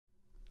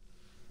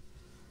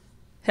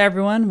Hey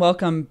everyone,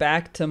 welcome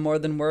back to More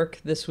Than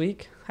Work this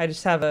week. I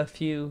just have a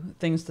few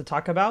things to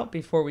talk about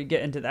before we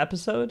get into the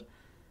episode.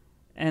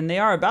 And they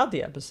are about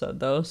the episode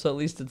though, so at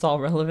least it's all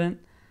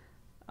relevant.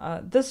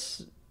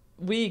 This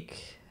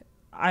week,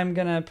 I'm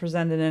going to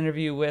present an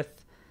interview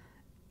with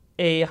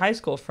a high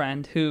school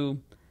friend who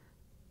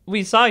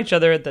we saw each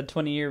other at the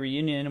 20-year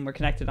reunion and we're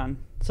connected on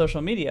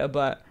social media,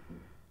 but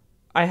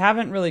I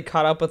haven't really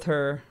caught up with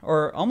her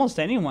or almost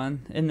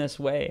anyone in this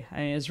way. I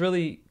mean, it's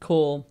really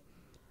cool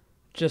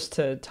just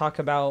to talk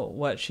about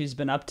what she's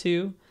been up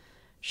to.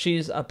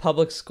 She's a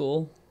public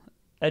school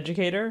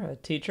educator, a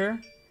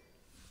teacher.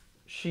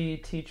 She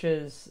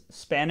teaches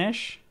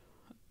Spanish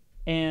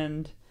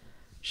and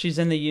she's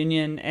in the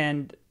union.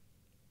 And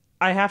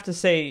I have to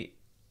say,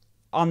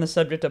 on the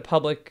subject of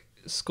public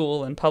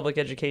school and public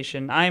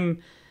education, I'm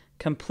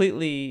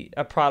completely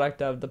a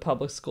product of the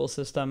public school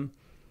system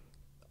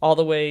all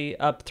the way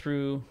up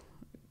through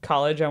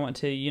college. I went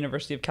to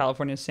University of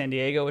California, San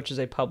Diego, which is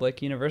a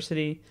public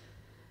university.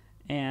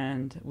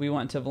 And we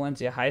went to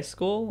Valencia High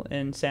School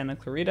in Santa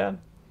Clarita.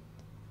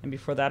 And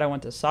before that, I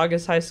went to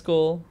Saugus High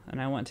School,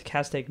 and I went to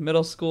Castaic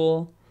Middle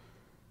School,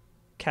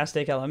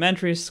 Castaic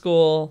Elementary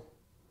School,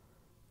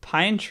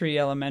 Pine Tree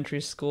Elementary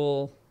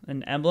School,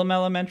 and Emblem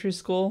Elementary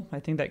School. I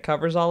think that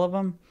covers all of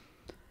them.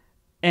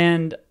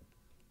 And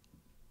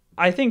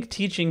I think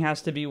teaching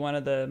has to be one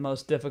of the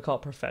most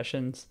difficult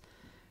professions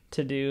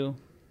to do.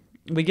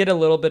 We get a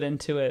little bit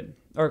into it,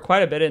 or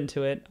quite a bit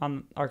into it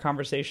on our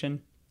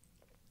conversation.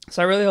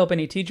 So I really hope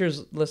any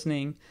teachers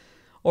listening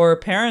or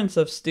parents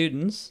of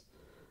students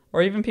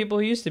or even people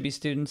who used to be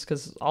students,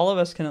 because all of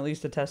us can at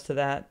least attest to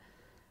that,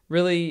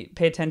 really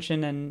pay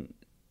attention and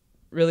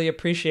really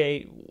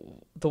appreciate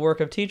the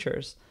work of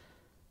teachers.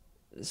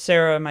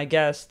 Sarah, my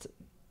guest,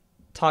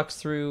 talks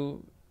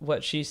through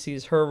what she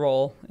sees her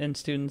role in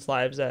students'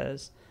 lives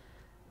as,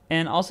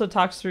 and also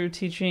talks through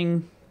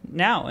teaching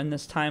now in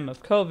this time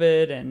of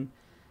COVID and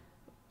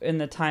in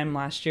the time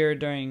last year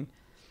during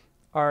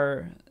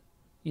our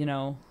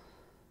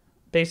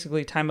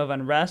basically time of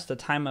unrest, a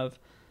time of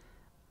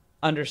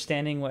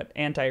understanding what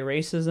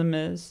anti-racism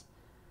is.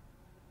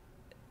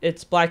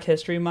 It's Black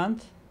History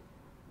Month.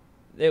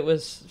 It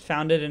was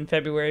founded in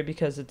February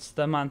because it's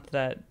the month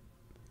that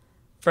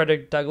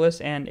Frederick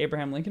Douglass and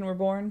Abraham Lincoln were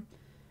born.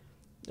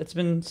 It's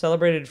been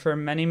celebrated for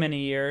many, many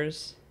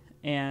years,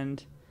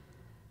 and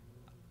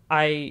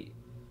I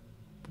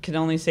can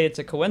only say it's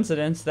a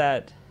coincidence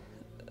that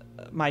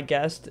my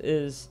guest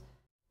is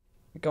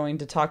going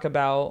to talk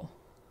about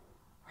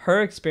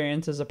her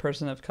experience as a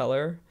person of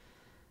color,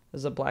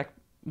 as a Black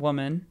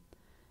woman,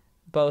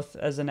 both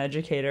as an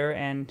educator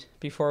and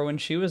before when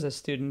she was a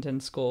student in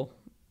school.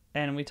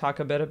 And we talk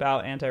a bit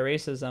about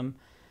anti-racism.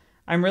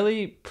 I'm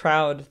really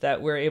proud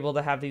that we're able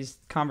to have these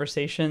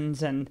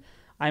conversations and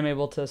I'm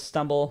able to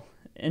stumble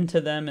into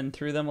them and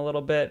through them a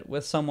little bit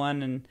with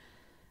someone and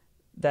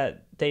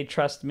that they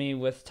trust me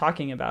with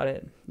talking about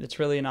it. It's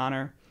really an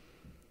honor.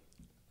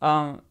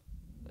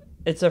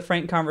 It's a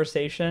frank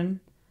conversation.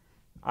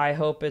 I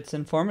hope it's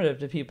informative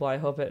to people. I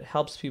hope it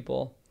helps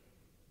people.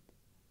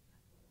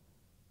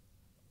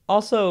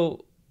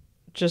 Also,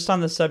 just on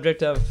the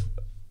subject of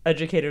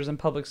educators in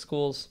public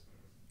schools,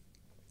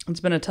 it's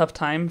been a tough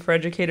time for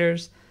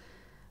educators.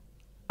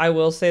 I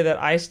will say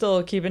that I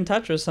still keep in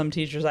touch with some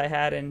teachers I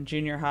had in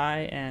junior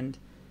high and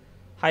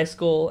high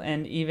school,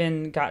 and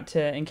even got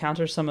to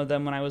encounter some of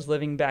them when I was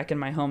living back in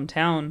my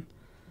hometown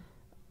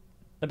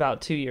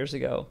about 2 years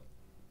ago.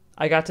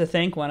 I got to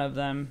thank one of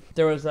them.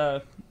 There was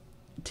a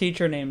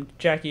teacher named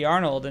Jackie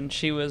Arnold, and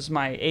she was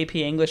my AP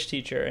English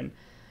teacher, and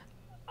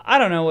I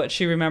don't know what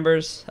she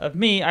remembers of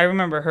me. I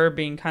remember her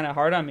being kind of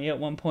hard on me at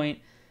one point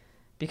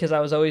because I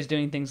was always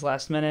doing things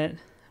last minute,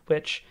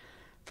 which,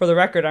 for the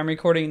record, I'm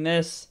recording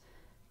this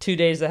 2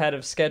 days ahead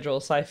of schedule,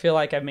 so I feel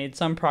like I've made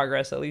some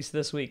progress, at least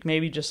this week,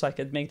 maybe just so I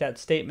could make that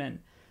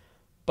statement.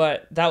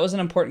 But that was an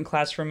important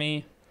class for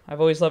me.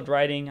 I've always loved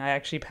writing. I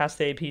actually passed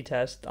the AP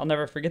test. I'll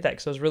never forget that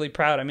because I was really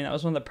proud. I mean, that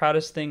was one of the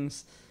proudest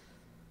things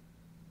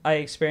I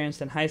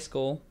experienced in high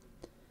school.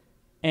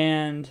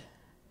 And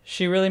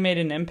she really made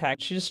an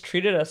impact. She just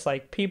treated us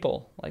like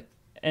people,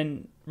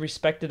 and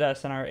respected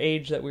us and our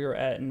age that we were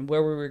at and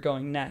where we were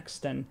going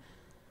next. And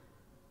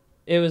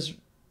it was,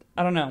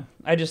 I don't know.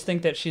 I just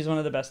think that she's one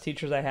of the best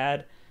teachers I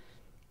had.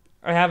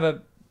 I have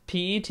a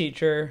PE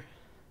teacher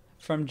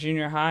from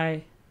junior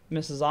high,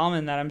 Mrs.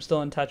 Allman, that I'm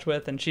still in touch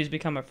with, and she's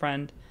become a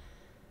friend.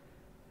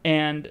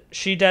 And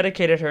she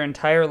dedicated her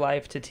entire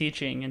life to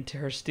teaching and to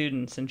her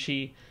students, and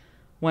she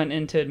went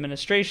into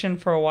administration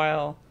for a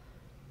while.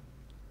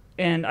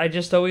 And I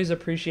just always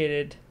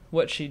appreciated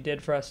what she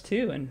did for us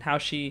too, and how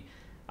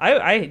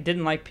I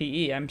didn't like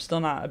PE. I'm still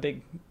not a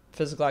big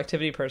physical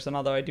activity person,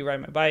 although I do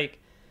ride my bike.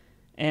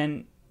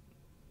 And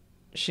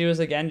she was,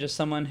 again, just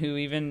someone who,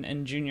 even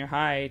in junior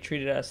high,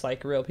 treated us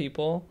like real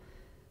people.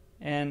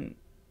 And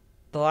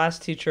the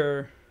last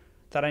teacher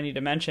that I need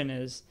to mention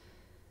is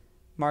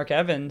Mark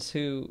Evans,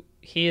 who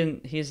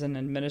he's an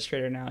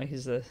administrator now.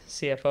 He's the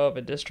CFO of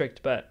a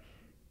district, but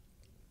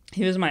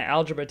he was my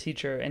algebra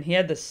teacher, and he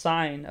had this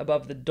sign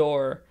above the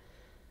door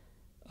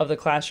of the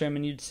classroom,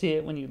 and you'd see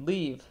it when you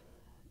leave.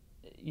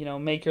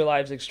 Make your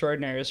lives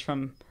extraordinary is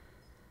from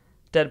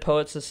Dead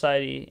Poets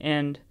Society,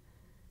 and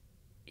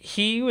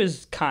he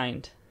was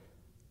kind,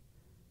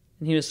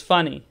 and he was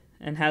funny,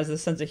 and has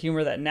this sense of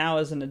humor that now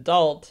as an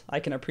adult I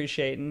can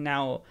appreciate, and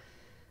now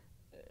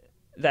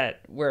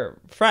that we're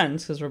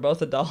friends because we're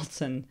both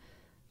adults, and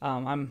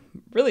I'm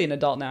really an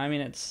adult now. I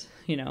mean, it's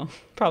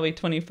probably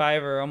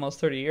 25 or almost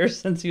 30 years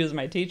since he was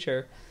my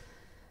teacher,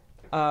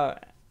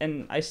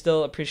 and I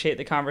still appreciate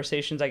the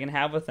conversations I can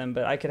have with him.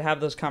 But I could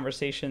have those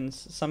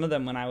conversations, some of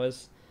them when I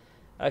was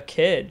a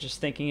kid,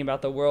 just thinking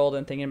about the world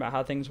and thinking about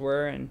how things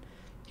were. And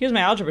he was my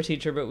algebra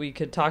teacher, but we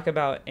could talk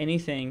about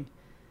anything,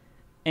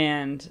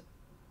 and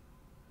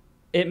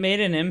it made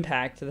an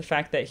impact. The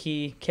fact that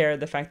he cared,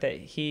 the fact that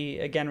he,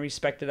 again,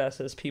 respected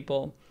us as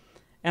people.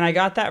 And I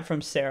got that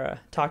from Sarah,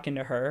 talking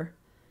to her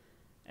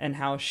and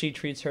how she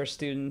treats her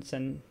students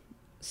and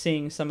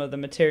seeing some of the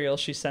material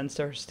she sends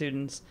to her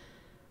students.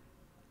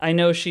 I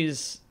know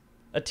she's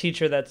a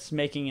teacher that's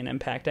making an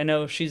impact. I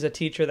know she's a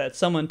teacher that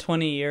someone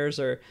 20 years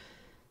or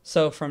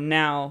so from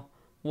now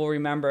will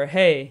remember,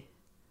 hey,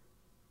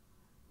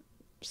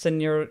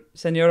 Senora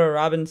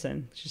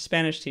Robinson. She's a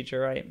Spanish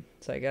teacher, right?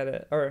 So I got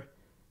it. Or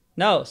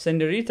no,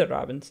 Senorita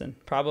Robinson,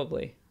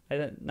 probably.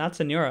 Not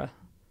Senora.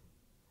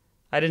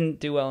 I didn't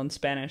do well in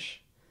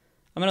Spanish.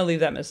 I'm going to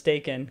leave that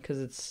mistake in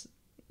because it's,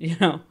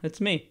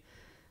 it's me.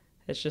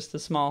 It's just a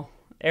small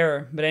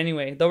error. But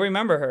anyway, they'll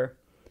remember her.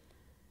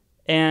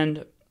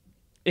 And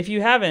if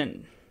you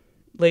haven't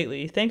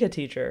lately, thank a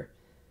teacher.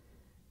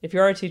 If you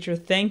are a teacher,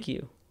 thank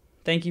you.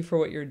 Thank you for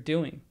what you're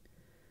doing.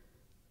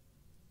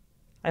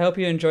 I hope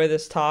you enjoy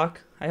this talk.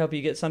 I hope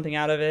you get something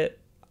out of it.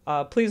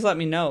 Please let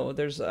me know.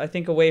 There's, I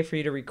think, a way for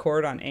you to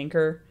record on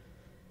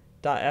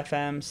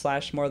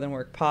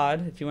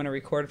anchor.fm/morethanworkpod if you want to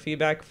record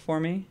feedback for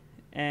me.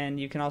 And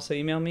you can also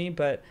email me.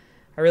 But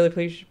I really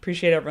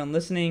appreciate everyone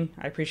listening.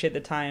 I appreciate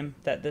the time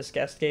that this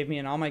guest gave me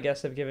and all my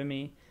guests have given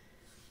me.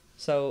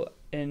 So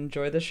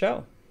enjoy the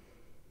show.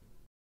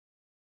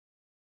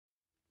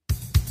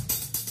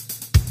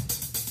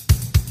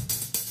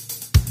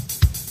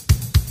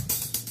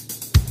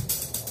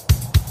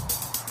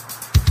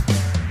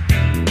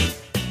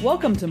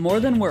 Welcome to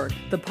More Than Work,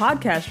 the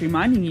podcast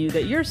reminding you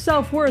that your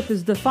self-worth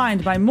is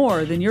defined by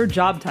more than your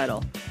job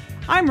title.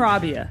 I'm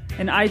Rabia,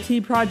 an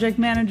IT project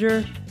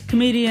manager,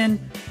 comedian,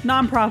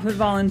 nonprofit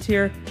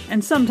volunteer,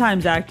 and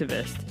sometimes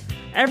activist.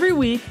 Every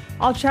week,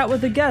 I'll chat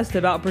with a guest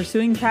about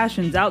pursuing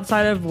passions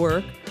outside of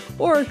work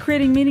or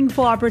creating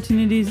meaningful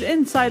opportunities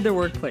inside the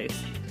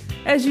workplace.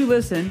 As you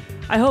listen,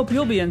 I hope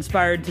you'll be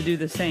inspired to do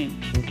the same.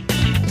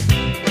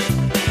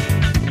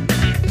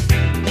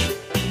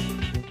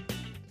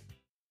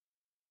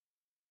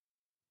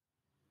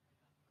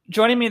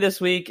 Joining me this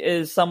week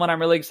is someone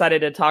I'm really excited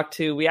to talk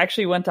to. We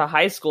actually went to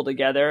high school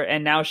together,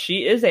 and now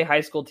she is a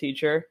high school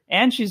teacher,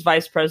 and she's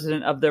vice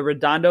president of the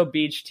Redondo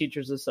Beach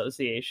Teachers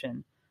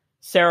Association.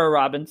 Sarah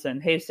Robinson.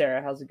 Hey,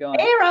 Sarah, how's it going?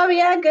 Hey,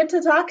 Rabia, good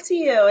to talk to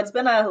you. It's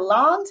been a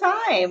long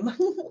time.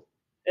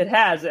 It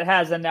has,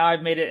 and now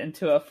I've made it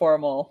into a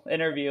formal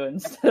interview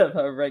instead of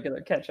a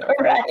regular catch-up.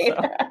 Right. So.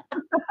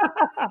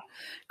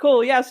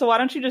 Cool. Yeah. So why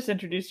don't you just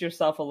introduce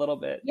yourself a little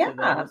bit to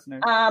the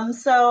listeners?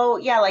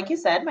 Like you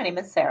said, my name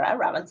is Sarah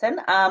Robinson.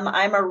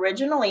 I'm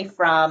originally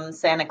from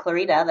Santa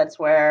Clarita. That's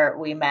where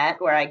we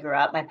met, where I grew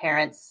up. My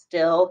parents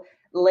still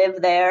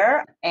live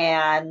there.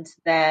 And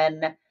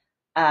then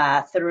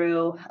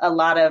through a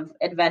lot of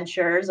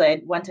adventures,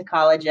 I went to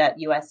college at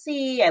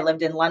USC. I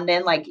lived in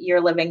London, like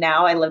you're living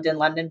now. I lived in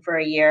London for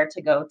a year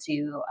to go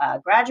to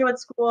graduate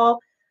school.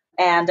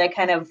 And I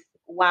kind of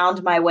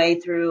wound my way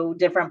through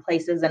different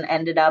places and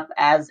ended up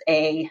as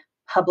a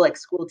public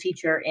school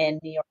teacher in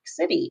New York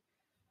City.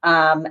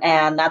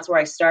 And that's where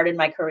I started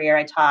my career.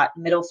 I taught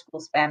middle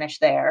school Spanish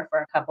there for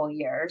a couple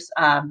years,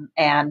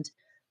 and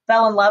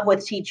fell in love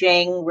with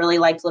teaching, really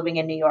liked living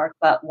in New York,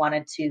 but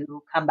wanted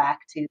to come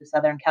back to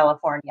Southern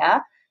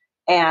California.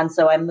 And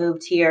so I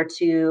moved here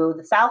to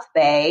the South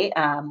Bay,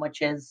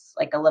 which is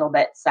like a little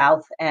bit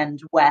south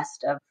and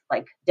west of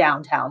like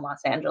downtown Los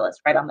Angeles,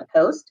 right on the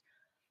coast.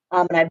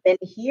 And I've been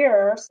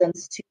here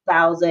since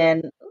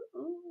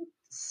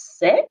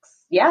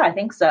 2006. Yeah, I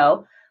think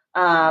so.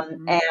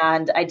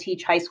 And I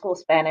teach high school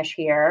Spanish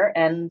here.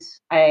 And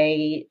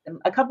a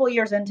couple of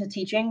years into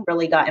teaching,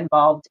 really got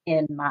involved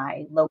in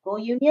my local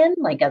union,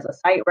 like as a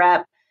site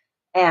rep.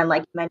 And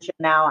like you mentioned,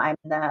 now I'm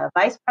the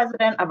vice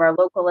president of our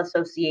local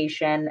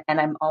association. And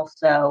I'm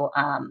also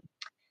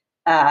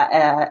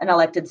an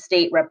elected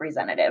state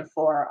representative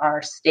for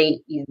our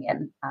state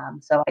union.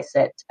 So I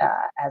sit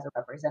as a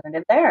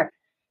representative there.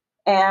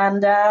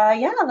 And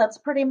that's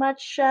pretty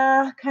much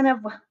kind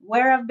of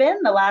where I've been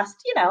the last,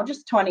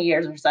 just 20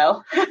 years or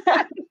so.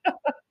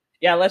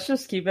 Yeah, let's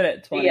just keep it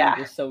at 20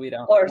 just so we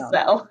don't. Or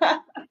so.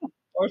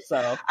 Or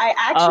so. I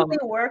actually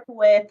work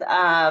with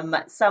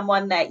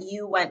someone that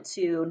you went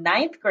to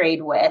ninth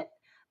grade with,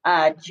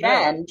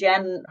 Jen. Really?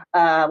 Jen,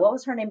 what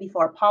was her name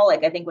before?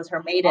 Pollock, I think was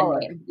her maiden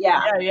name.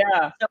 Yeah.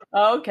 Yeah. So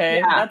Oh, okay,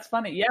 Yeah. that's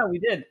funny. Yeah, we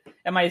did.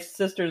 And my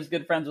sister's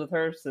good friends with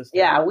her sister.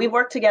 Yeah. We've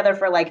worked together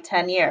for like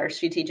 10 years.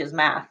 She teaches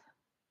math.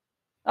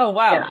 Oh, Yeah.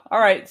 wow. All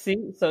right.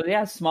 See, so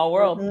yeah, small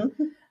world.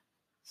 Hmm.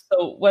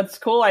 So what's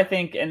cool, I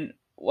think, and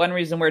one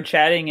reason we're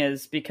chatting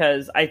is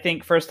because I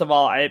think, first of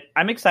all,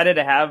 I'm excited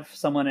to have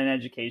someone in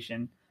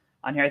education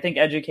on here. I think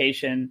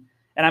education,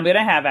 and I'm going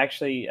to have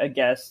actually a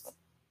guest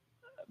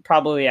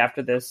probably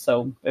after this.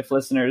 So if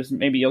listeners,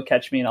 maybe you'll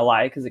catch me in a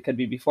lie because it could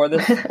be before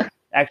this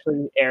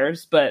actually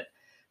airs, but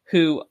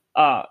who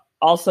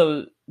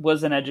also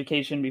was in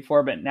education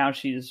before, but now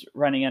she's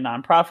running a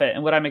nonprofit.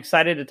 And what I'm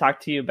excited to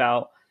talk to you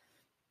about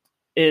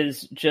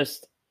is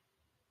just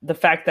the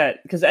fact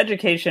that because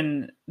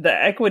education, the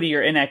equity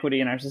or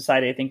inequity in our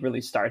society, I think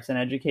really starts in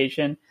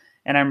education.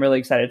 And I'm really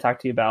excited to talk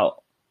to you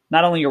about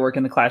not only your work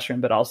in the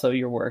classroom, but also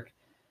your work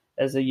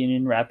as a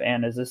union rep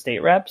and as a state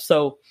rep.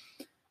 So,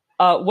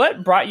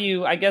 what brought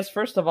you, I guess,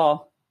 first of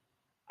all,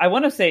 I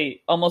want to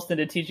say almost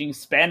into teaching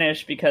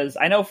Spanish because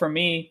I know for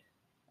me,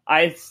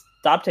 I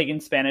stopped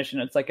taking Spanish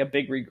and it's like a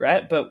big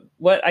regret. But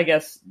what, I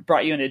guess,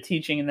 brought you into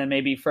teaching and then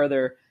maybe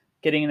further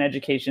getting an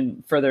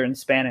education further in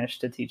Spanish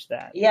to teach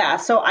that? Yeah,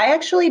 so I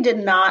actually did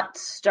not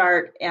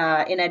start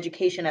in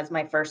education as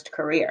my first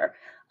career.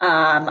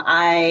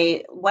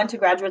 I went to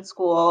graduate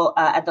school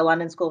at the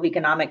London School of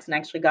Economics and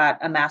actually got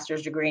a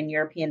master's degree in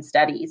European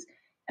studies.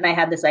 And I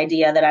had this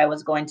idea that I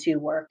was going to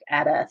work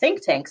at a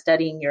think tank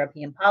studying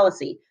European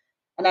policy.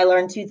 And I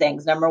learned two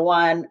things. Number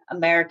one,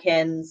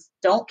 Americans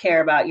don't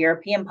care about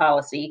European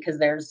policy because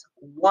there's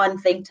one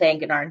think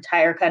tank in our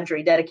entire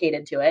country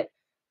dedicated to it.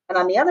 And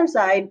on the other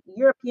side,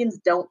 Europeans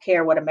don't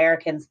care what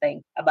Americans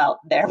think about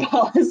their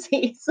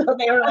policy. So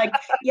they were like,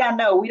 yeah,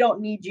 no, we don't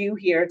need you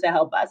here to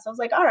help us. So I was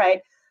like, all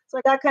right. So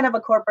I got kind of a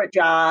corporate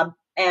job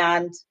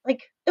and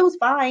like it was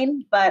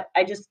fine, but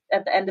I just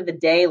at the end of the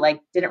day,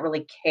 like didn't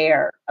really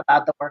care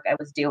about the work I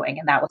was doing.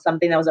 And that was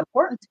something that was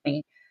important to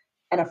me.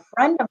 And a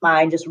friend of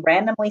mine just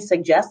randomly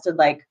suggested,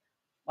 like,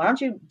 why don't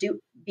you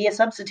be a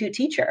substitute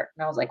teacher?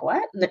 And I was like,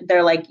 what? And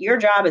they're like, your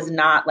job is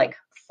not like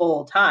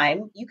full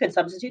time. You could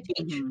substitute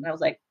teach. Mm-hmm. And I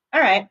was like, all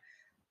right.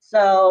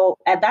 So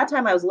at that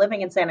time, I was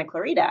living in Santa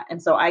Clarita.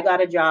 And so I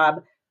got a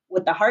job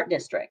with the Heart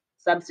District,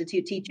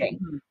 substitute teaching.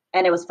 Mm-hmm.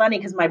 And it was funny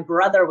because my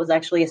brother was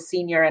actually a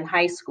senior in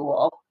high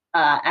school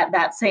at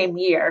that same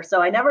year.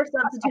 So I never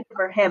substituted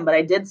for him, but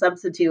I did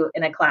substitute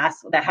in a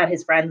class that had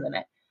his friends in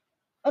it.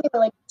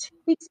 Anyway, like 2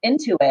 weeks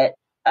into it,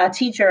 a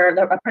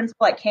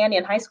principal at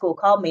Canyon High School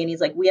called me and he's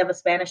like, we have a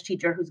Spanish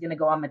teacher who's going to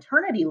go on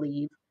maternity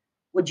leave.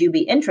 Would you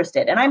be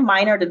interested? And I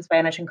minored in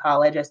Spanish in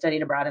college. I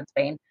studied abroad in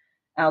Spain.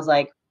 And I was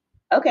like,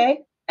 okay.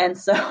 And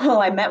so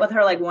I met with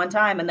her like one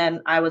time and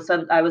then I was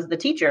the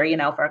teacher,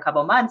 for a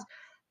couple months.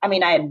 I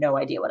mean, I had no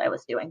idea what I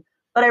was doing,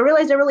 but I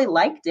realized I really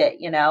liked it.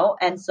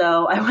 And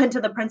so I went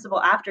to the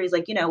principal after. He's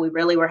like, we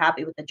really were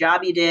happy with the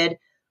job you did.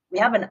 We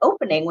have an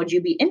opening. Would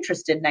you be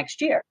interested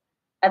next year?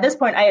 At this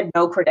point, I had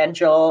no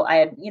credential. I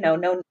had,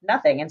 no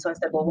nothing. And so I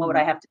said, well, what would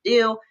I have to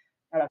do?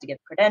 I'd have to get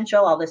a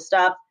credential, all this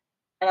stuff.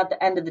 And at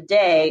the end of the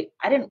day,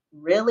 I didn't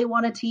really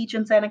want to teach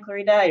in Santa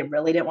Clarita. I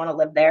really didn't want to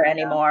live there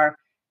anymore.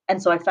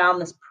 And so I found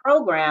this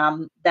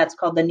program that's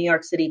called the New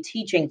York City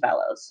Teaching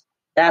Fellows.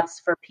 That's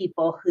for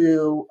people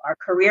who are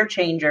career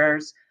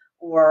changers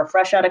or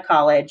fresh out of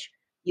college.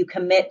 You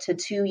commit to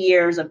 2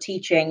 years of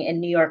teaching in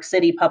New York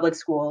City public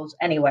schools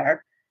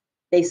anywhere.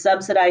 They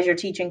subsidize your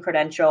teaching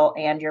credential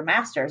and your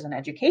master's in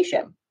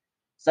education.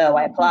 So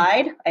I Mm-hmm.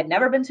 applied. I'd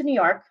never been to New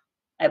York.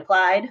 I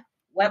applied,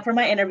 went for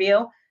my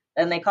interview.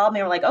 Then they called me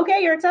and were like,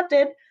 okay, you're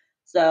accepted.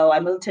 So I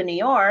moved to New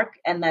York.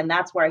 And then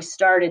that's where I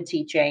started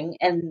teaching.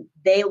 And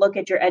they look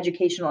at your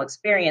educational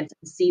experience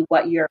and see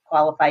what you're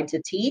qualified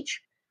to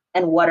teach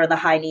and what are the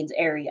high needs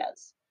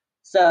areas.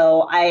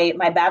 So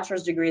my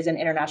bachelor's degree is in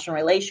international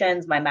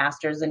relations, my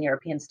master's in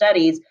European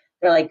studies.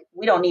 They're like,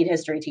 we don't need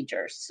history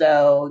teachers,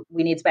 so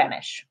we need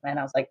Spanish. And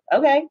I was like,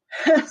 okay.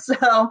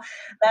 So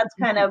that's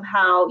kind of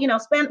how,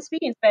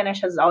 speaking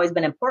Spanish has always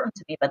been important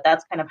to me, but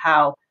that's kind of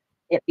how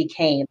it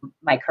became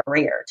my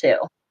career too.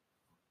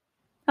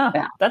 Huh.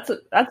 Yeah.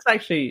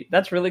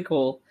 That's really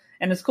cool.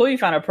 And it's cool you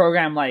found a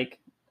program like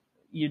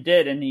you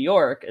did in New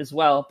York as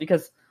well,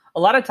 because a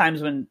lot of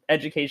times when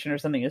education or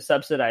something is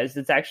subsidized,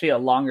 it's actually a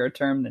longer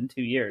term than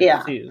 2 years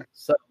Yeah. too.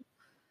 So,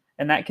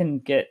 and that can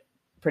get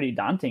pretty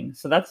daunting.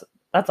 So that's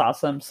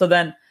awesome. So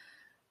then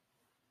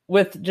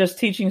with just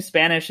teaching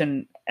Spanish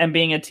and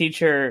being a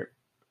teacher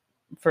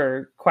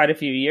for quite a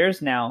few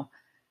years now,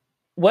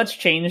 what's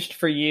changed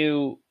for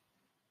you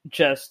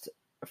just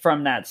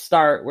from that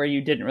start where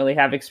you didn't really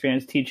have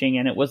experience teaching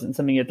and it wasn't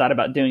something you thought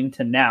about doing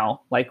to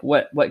now? Like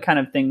what kind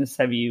of things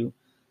have you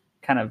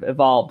kind of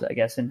evolved, I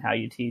guess, in how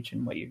you teach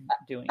and what you're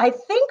doing? I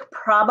think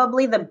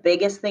probably the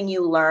biggest thing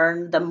you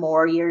learn the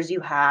more years you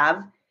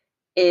have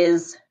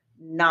is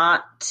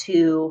not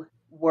to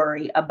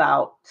worry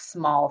about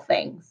small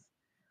things.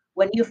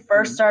 When you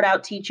first Mm-hmm. start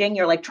out teaching,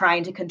 you're like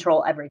trying to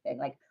control everything.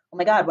 Like, oh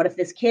my God, what if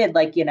this kid,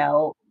 like,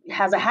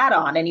 has a hat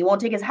on and he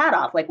won't take his hat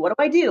off? Like, what do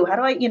I do? How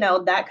do I,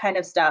 that kind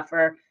of stuff,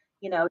 or,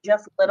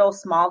 just little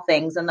small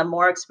things. And the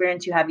more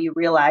experience you have, you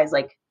realize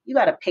like you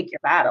got to pick your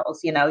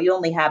battles. You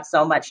only have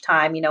so much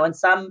time. In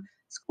some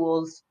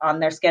schools on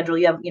their schedule,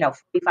 you have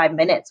 45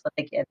 minutes with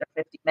the kids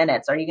or 50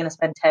 minutes. Are you going to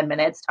spend 10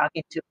 minutes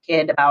talking to a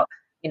kid about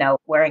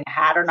wearing a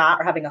hat or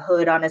not, or having a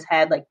hood on his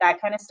head? Like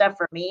that kind of stuff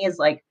for me is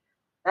like,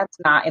 that's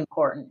not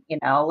important,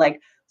 like,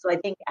 so I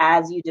think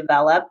as you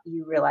develop,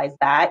 you realize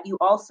that you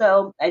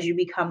also, as you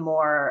become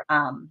more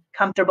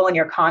comfortable in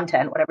your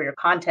content, whatever your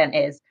content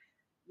is,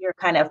 your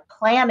kind of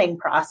planning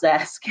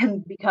process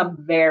can become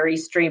very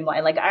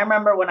streamlined. Like I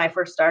remember when I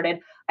first started,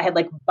 I had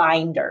like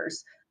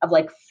binders of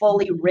like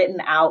fully written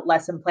out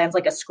lesson plans,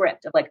 like a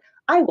script of like,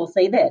 I will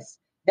say this,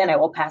 then I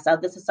will pass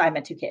out this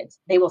assignment to kids.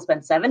 They will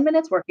spend 7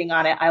 minutes working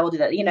on it. I will do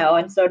that,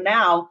 And so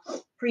now,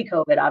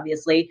 pre-COVID,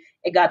 obviously,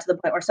 it got to the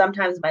point where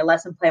sometimes my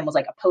lesson plan was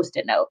like a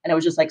Post-it note, and it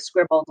was just like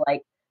scribbled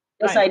like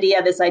this Nice.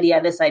 idea, this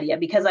idea, this idea,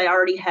 because I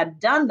already had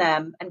done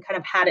them and kind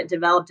of had it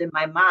developed in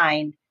my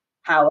mind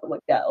how it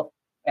would go.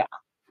 Yeah.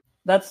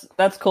 That's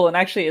cool. And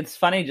actually, it's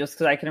funny just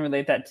because I can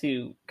relate that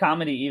to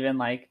comedy. Even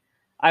like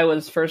I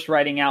was first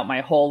writing out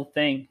my whole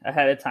thing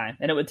ahead of time,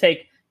 and it would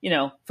take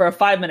for a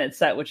 5-minute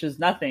set, which is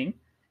nothing,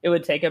 it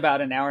would take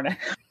about an hour and a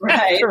half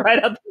Right. to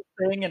write out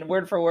the thing and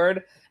word for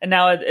word. And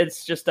now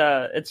it's just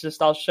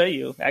I'll show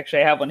you.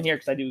 Actually, I have one here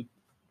because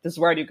this is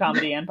where I do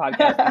comedy and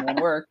podcasting and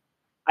work.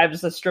 I have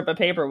just a strip of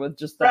paper with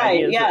just the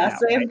Right. ideas. Yeah. Out,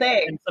 Same right?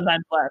 thing. And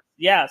sometimes less.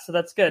 Yeah. So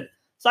that's good.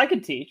 So I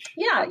could teach.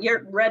 Yeah,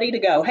 you're ready to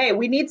go. Hey,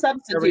 we need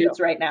substitutes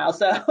right now.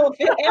 So, and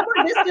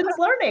we're distance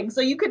learning, so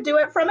you could do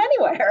it from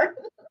anywhere.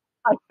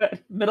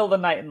 Middle of the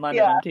night in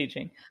London, I'm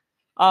teaching.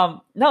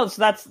 No,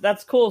 so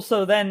that's cool.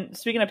 So then,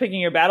 speaking of picking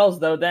your battles,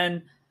 though,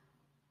 then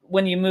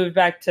when you moved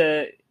back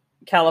to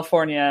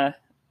California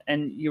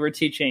and you were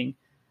teaching,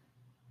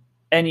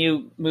 and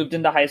you moved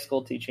into high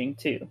school teaching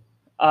too,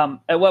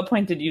 at what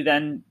point did you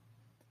then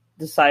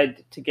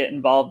decide to get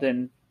involved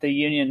in the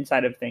union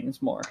side of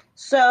things more?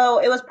 So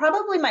it was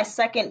probably my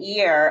second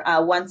year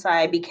once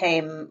I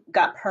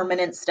got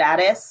permanent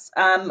status,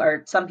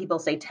 or some people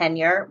say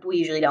tenure. We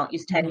usually don't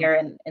use tenure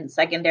in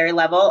secondary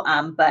level,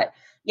 but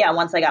yeah,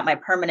 once I got my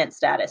permanent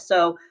status.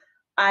 So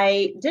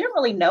I didn't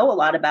really know a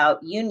lot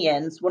about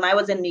unions. When I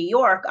was in New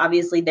York,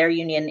 obviously their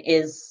union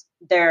is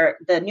the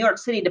New York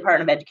City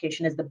Department of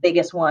Education is the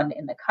biggest one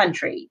in the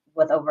country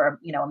with over,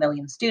 1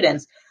 million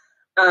students.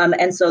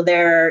 And so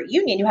their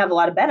union, you have a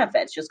lot of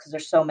benefits just because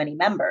there's so many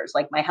members.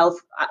 Like my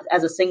health,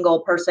 as a single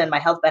person, my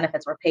health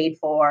benefits were paid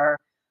for.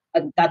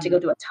 I got to go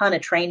to a ton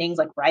of trainings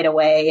like right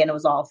away, and it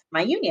was all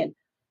my union.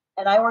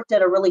 And I worked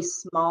at a really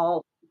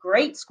small,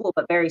 great school,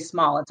 but very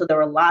small. And so there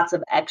were lots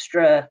of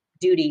extra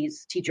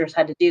duties teachers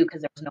had to do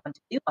because there was no one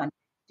to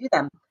do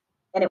them.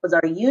 And it was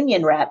our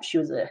union rep. She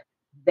was a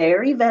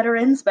very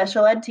veteran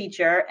special ed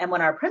teacher. And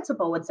when our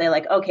principal would say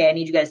like, okay, I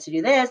need you guys to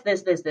do this,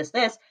 this, this, this,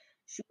 this,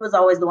 she was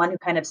always the one who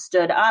kind of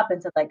stood up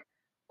and said like,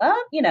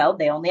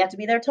 they only have to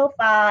be there till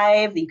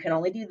 5. You can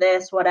only do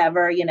this,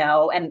 whatever,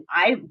 and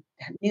I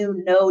knew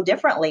no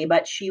differently,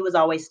 but she was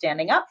always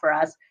standing up for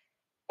us.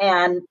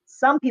 And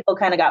some people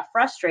kind of got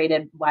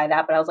frustrated by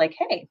that, but I was like,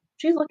 hey,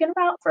 she's looking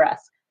out for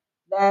us.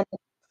 Then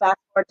fast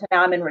forward to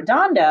now I'm in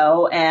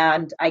Redondo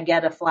and I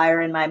get a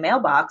flyer in my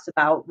mailbox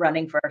about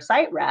running for a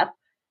site rep.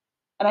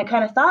 And I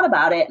kind of thought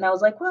about it and I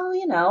was like, well,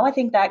 I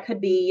think that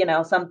could be,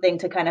 something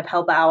to kind of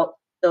help out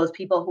those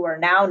people who are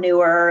now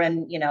newer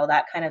and,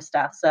 that kind of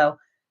stuff. So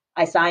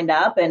I signed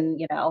up and,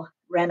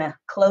 ran a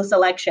close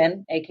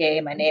election,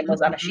 aka my name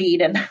was on a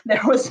sheet and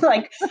there was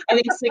like, I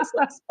think 6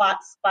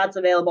 spots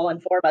available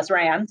and 4 of us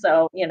ran.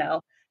 So,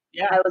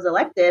 I was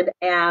elected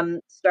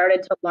and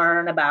started to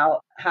learn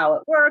about how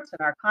it works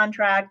and our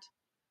contract.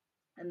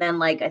 And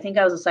then I think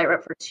I was a site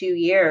rep for 2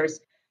 years.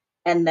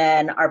 And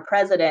then our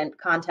president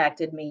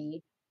contacted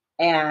me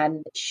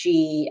and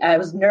I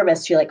was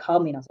nervous. She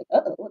called me and I was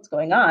like, oh, what's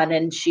going on?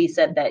 And she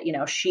said that,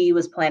 she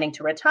was planning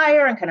to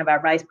retire and kind of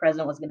our vice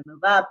president was going to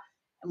move up.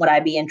 And would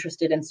I be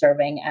interested in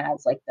serving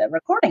as the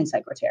recording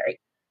secretary?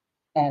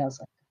 And I was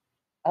like,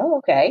 oh,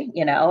 okay.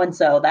 And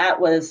so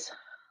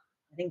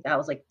I think that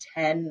was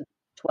 10,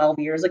 12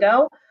 years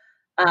ago.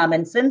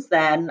 And since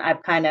then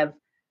I've kind of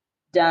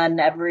done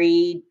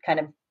every kind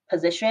of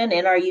position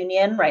in our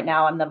union. Right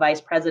now, I'm the vice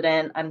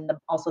president. I'm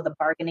also the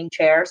bargaining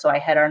chair, so I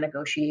head our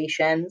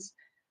negotiations.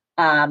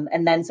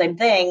 And then same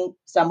thing,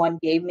 someone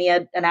gave me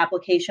an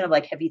application of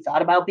have you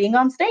thought about being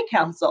on state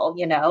council?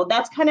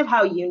 That's kind of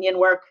how union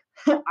work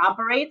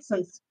operates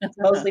since it's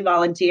mostly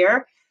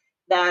volunteer,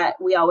 that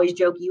we always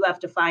joke, you have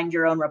to find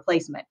your own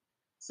replacement.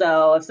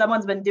 So if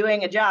someone's been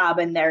doing a job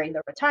and they're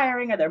either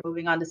retiring or they're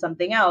moving on to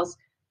something else,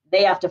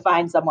 they have to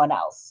find someone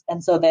else.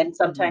 And so then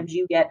sometimes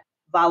you get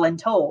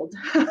voluntold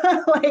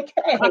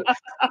hey,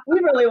 we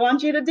really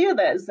want you to do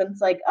this. And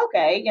it's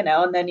okay,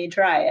 and then you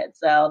try it.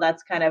 So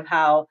that's kind of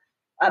how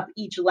up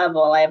each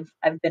level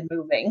I've been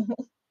moving.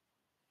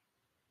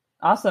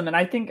 Awesome. And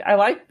I think I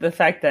like the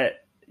fact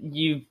that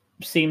you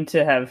seem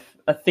to have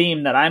a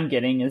theme that I'm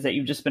getting is that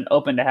you've just been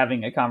open to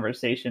having a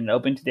conversation,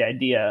 open to the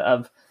idea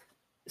of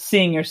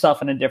seeing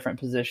yourself in a different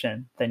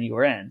position than you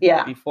were in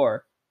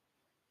before.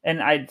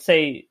 And I'd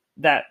say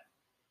that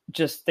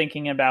just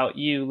thinking about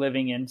you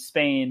living in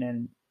Spain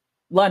and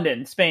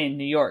London, Spain,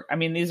 New York. I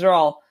mean, these are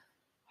all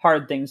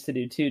hard things to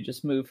do too,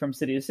 just move from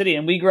city to city.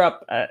 And we grew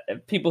up,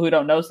 people who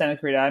don't know Santa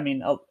Clarita, I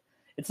mean,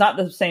 it's not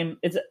the same.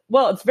 It's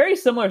very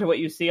similar to what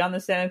you see on the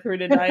Santa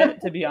Clarita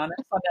Diet, to be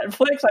honest, on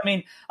Netflix. I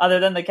mean, other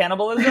than the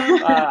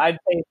cannibalism, I'd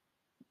say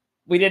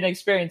we didn't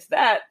experience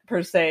that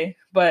per se,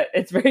 but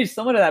it's very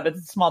similar to that. But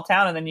it's a small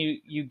town, and then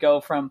you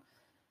go from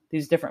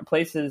these different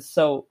places.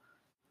 So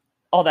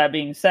all that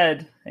being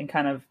said, and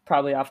kind of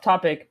probably off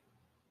topic,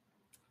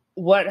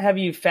 what have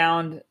you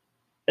found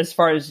as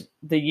far as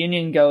the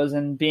union goes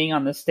and being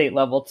on the state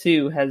level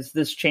too? Has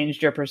this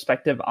changed your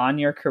perspective on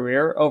your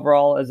career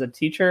overall as a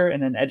teacher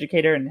and an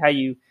educator, and how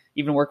you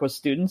even work with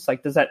students?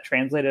 Like, does that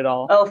translate at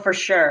all? Oh, for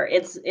sure.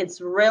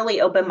 It's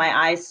really opened my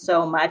eyes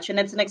so much. And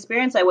it's an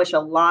experience I wish a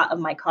lot of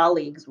my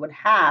colleagues would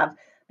have,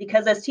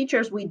 because as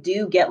teachers, we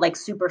do get like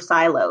super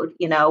siloed,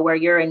 where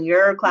you're in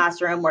your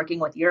classroom working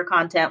with your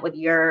content with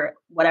your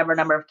whatever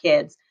number of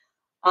kids.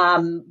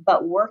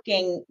 But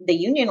the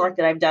union work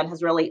that I've done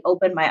has really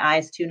opened my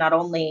eyes to not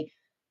only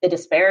the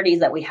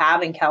disparities that we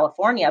have in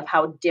California of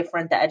how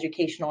different the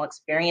educational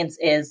experience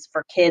is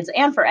for kids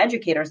and for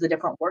educators, the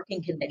different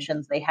working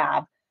conditions they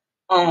have,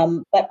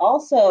 but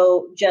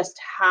also just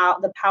how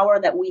the power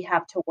that we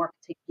have to work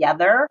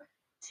together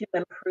to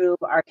improve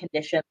our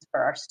conditions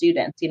for our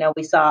students.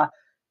 We saw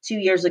 2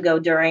 years ago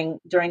during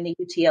the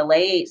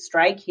UTLA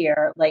strike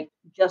here, like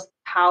just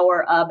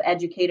power of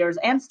educators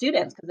and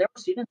students, because there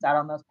were students out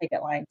on those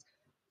picket lines,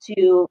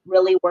 to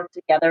really work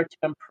together to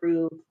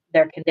improve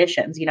their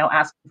conditions,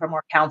 asking for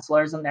more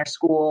counselors in their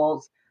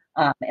schools,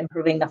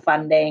 improving the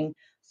funding.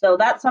 So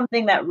that's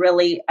something that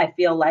really, I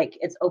feel like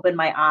it's opened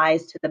my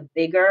eyes to the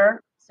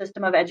bigger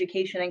system of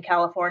education in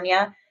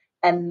California.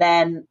 And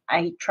then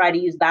I try to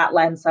use that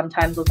lens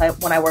sometimes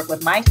when I work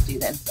with my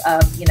students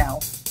of,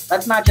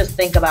 let's not just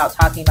think about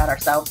talking about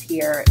ourselves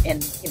here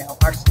in,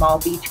 our small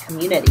beach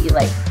community.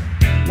 Like,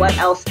 what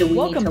else do we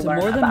need to learn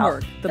More Than about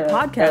Work, the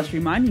podcast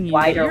reminding you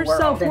that your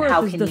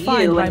self-worth is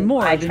defined by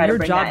more than your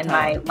job title.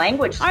 My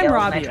language skills, I'm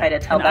Rabia, and I try to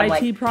tell an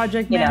them, IT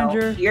project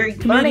manager, you're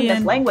learning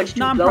this language to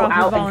go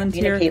out and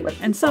communicate with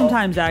people, and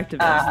sometimes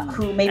activist.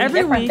 Who may be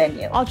Every different week, than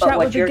you. I'll chat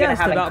with a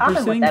guest about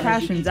pursuing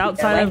passions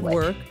outside of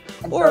work,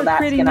 or so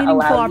creating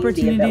meaningful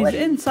opportunities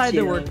inside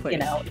the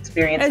workplace.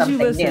 Experience As something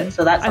you listen, new.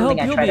 So that's something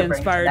I hope I try you'll to be bring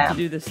inspired to to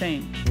do the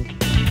same.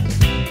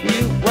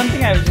 One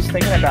thing I was just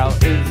thinking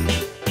about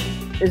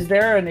is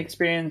there an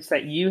experience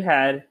that you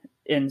had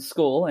in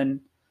school, in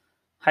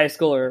high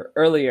school or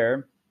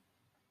earlier,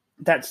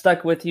 that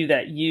stuck with you,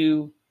 that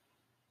you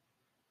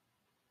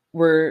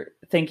were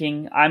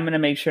thinking, I'm going to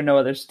make sure no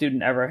other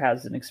student ever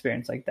has an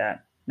experience like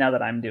that now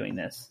that I'm doing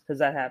this? Has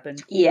that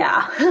happened?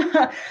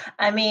 Yeah.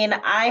 I mean,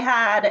 I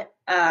had,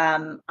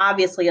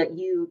 obviously,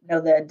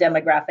 the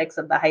demographics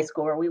of the high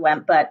school where we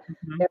went, but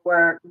there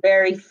were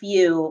very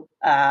few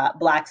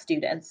Black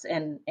students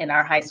in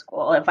our high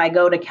school. If I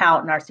go to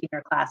count in our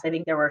senior class, I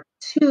think there were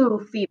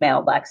 2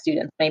 female Black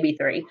students, maybe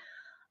 3.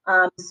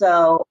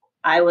 So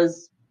I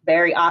was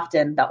very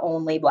often the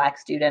only Black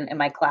student in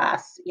my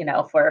class,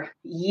 for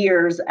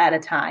years at a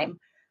time.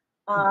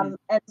 And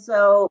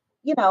so,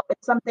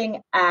 it's something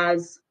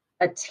as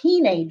a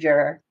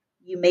teenager,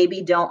 you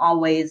maybe don't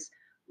always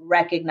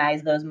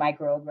recognize those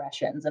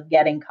microaggressions of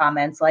getting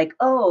comments like,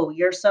 oh,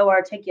 you're so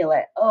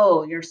articulate.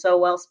 Oh, you're so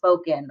well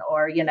spoken,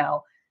 or,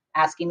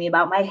 asking me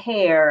about my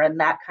hair and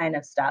that kind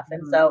of stuff.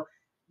 And so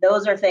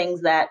those are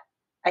things that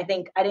I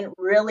think I didn't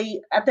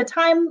really, at the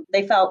time,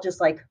 they felt just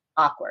like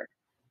awkward.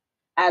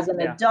 As an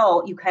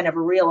adult, you kind of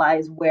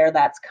realize where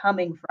that's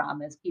coming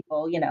from, as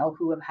people,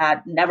 who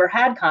have never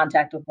had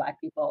contact with Black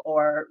people,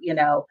 or,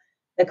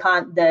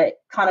 the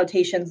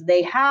connotations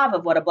they have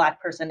of what a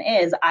Black person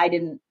is. I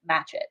didn't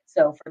match it.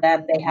 So for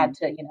them, they had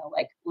to,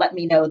 let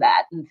me know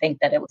that and think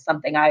that it was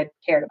something I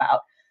cared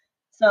about.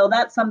 So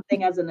that's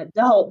something as an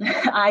adult,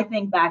 I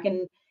think back,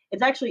 and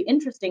it's actually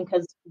interesting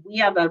because we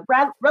have a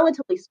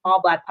relatively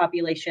small Black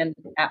population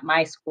at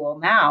my school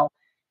now.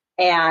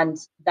 And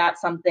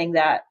that's something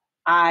that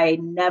I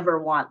never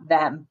want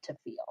them to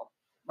feel,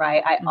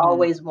 right? I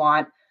always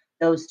want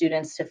those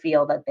students to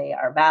feel that they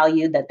are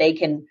valued, that they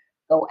can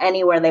go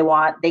anywhere they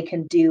want, they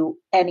can do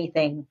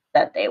anything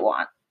that they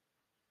want.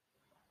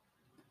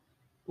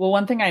 Well,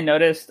 one thing I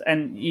noticed,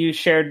 and you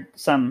shared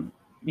some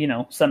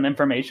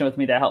information with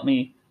me that helped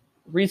me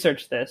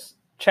research this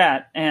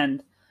chat,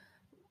 and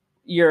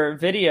your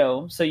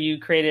video. So you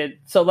created,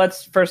 so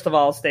let's first of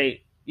all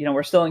state,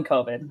 we're still in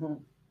COVID.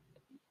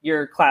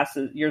 Your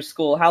classes, your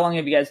school, how long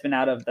have you guys been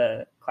out of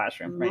the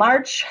classroom? Right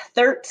March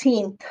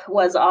 13th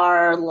was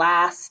our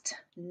last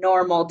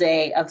normal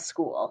day of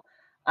school.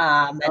 So,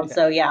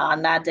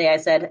 on that day I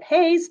said,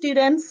 hey,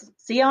 students,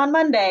 see you on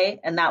Monday.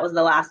 And that was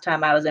the last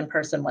time I was in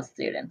person with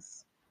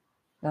students.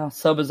 Oh,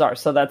 so bizarre.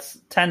 So that's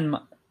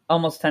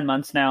almost 10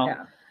 months now.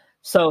 Yeah.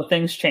 So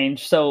things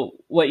change. So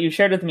what you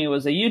shared with me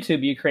was a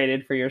YouTube you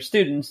created for your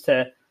students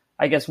to,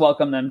 I guess,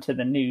 welcome them to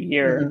the new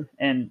year.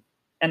 And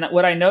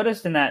what I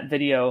noticed in that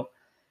video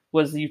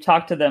was you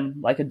talked to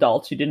them like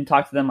adults. You didn't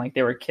talk to them like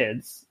they were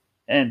kids,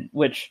 and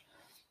which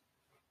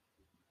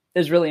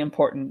is really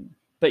important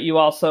but you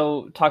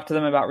also talk to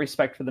them about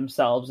respect for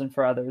themselves and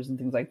for others and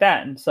things like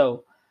that. And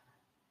so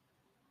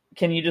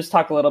can you just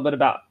talk a little bit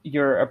about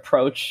your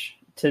approach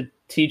to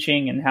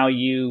teaching and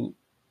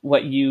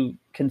what you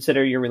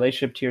consider your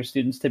relationship to your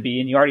students to be?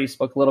 And you already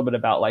spoke a little bit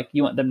about like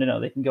you want them to know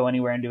they can go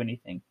anywhere and do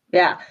anything.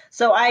 Yeah.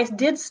 So I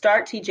did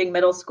start teaching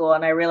middle school,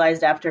 and I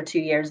realized after 2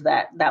 years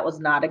that that was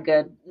not a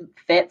good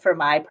fit for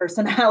my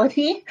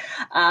personality,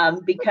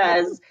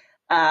 because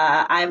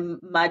I'm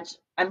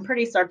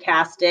pretty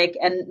sarcastic,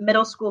 and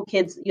middle school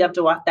kids, you have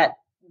to walk that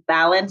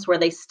balance where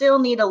they still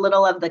need a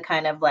little of the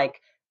kind of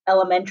like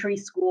elementary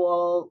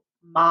school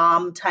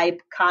mom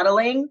type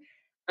coddling.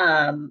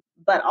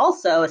 But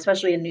also,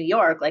 especially in New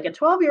York, like a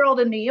 12-year-old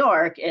in New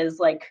York is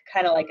like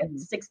kind of like a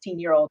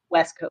 16-year-old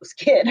West Coast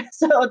kid.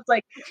 So it's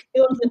like,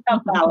 it was a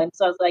tough balance.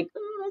 So I was like,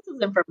 this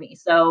isn't for me.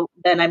 So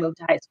then I moved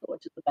to high school,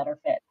 which is a better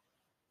fit.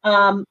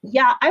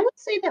 Yeah, I would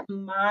say that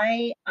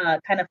my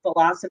kind of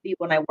philosophy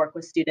when I work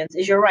with students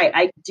is, you're right.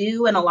 I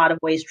do, in a lot of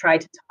ways, try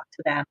to talk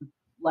to them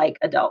like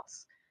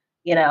adults,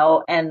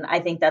 and I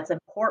think that's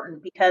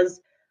important because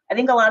I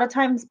think a lot of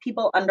times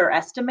people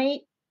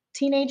underestimate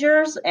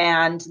teenagers,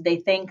 and they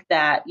think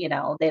that,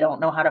 they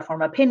don't know how to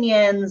form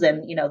opinions,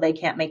 and, they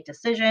can't make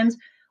decisions,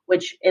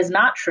 which is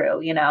not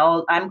true.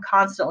 I'm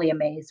constantly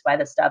amazed by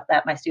the stuff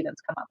that my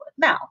students come up with.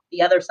 Now,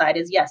 the other side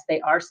is, yes,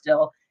 they are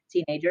still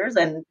teenagers,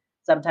 and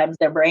sometimes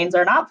their brains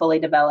are not fully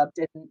developed,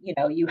 and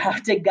you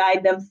have to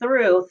guide them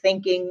through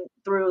thinking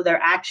through their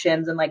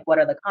actions and like what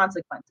are the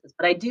consequences.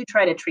 But I do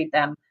try to treat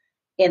them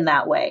in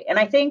that way, and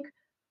I think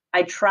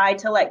I try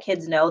to let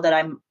kids know that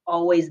I'm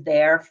always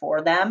there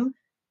for them,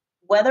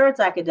 whether it's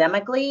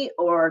academically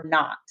or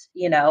not.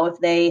 If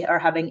they are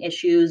having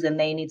issues and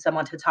they need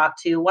someone to talk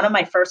to. One of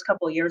my first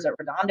couple of years at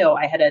Redondo,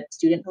 I had a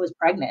student who was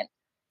pregnant,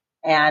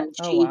 and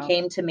Oh, she wow.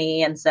 came to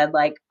me and said,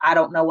 like, I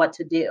don't know what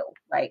to do.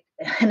 Like,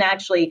 and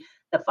actually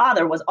the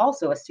father was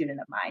also a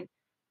student of mine.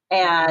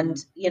 And,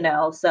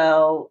 Mm,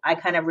 so I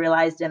kind of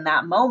realized in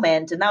that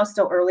moment, and that was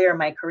still earlier in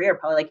my career,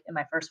 probably like in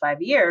my first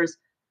 5 years,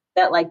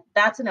 that like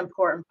that's an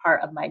important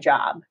part of my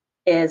job.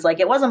 Is like,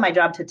 it wasn't my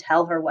job to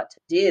tell her what to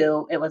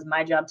do. It was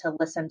my job to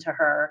listen to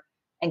her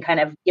and kind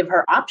of give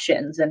her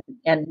options,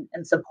 and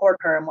support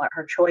her in what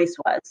her choice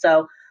was.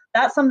 So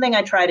that's something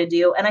I try to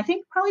do. And I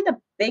think probably the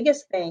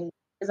biggest thing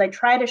is I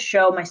try to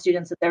show my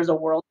students that there's a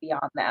world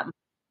beyond them,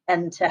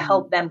 and to mm,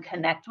 help them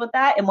connect with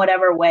that in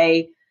whatever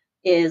way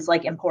is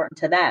like important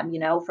to them.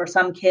 For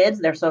some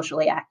kids, they're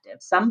socially active.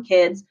 Some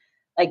kids,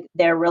 like,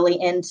 they're really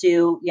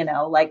into,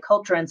 like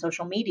culture and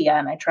social media.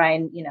 And I try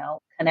and,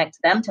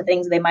 connect them to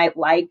things they might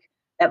like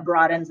that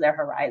broadens their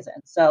horizon.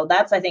 So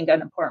that's, I think,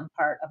 an important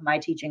part of my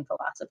teaching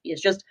philosophy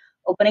is just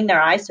opening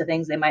their eyes to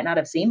things they might not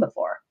have seen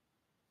before.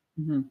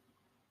 mm-hmm.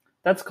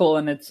 That's cool.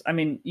 And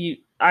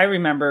I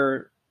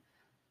remember,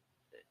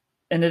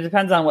 and it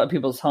depends on what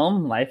people's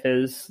home life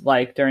is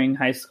like during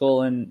high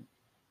school and,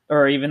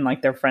 or even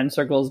like their friend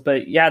circles.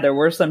 But yeah, there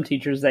were some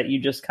teachers that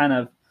you just kind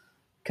of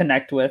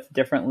connect with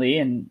differently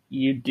and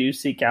you do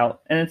seek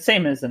out. And it's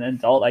same as an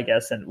adult, I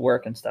guess, and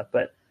work and stuff.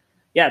 But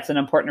yeah, it's an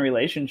important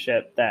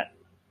relationship that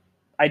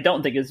I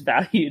don't think is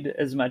valued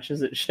as much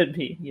as it should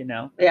be.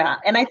 Yeah,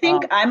 and I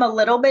think Um, I'm a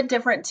little bit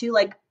different too.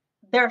 Like,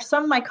 there are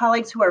some of my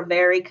colleagues who are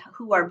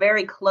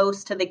very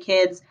close to the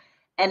kids,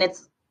 and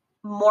it's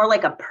more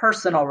like a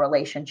personal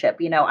relationship.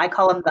 I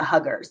call them the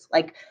huggers,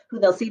 like, who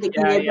they'll see the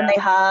yeah, kids and yeah. they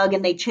hug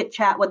and they chit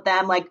chat with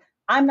them. Like,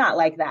 I'm not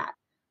like that.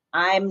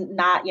 I'm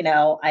not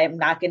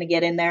going to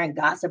get in there and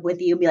gossip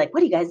with you and be like,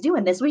 what are you guys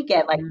doing this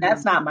weekend? Like, Mm,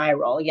 that's not my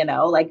role.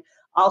 Like,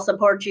 I'll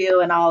support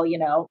you and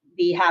I'll,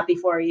 be happy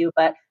for you,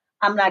 but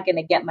I'm not going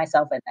to get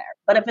myself in there.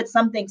 But if it's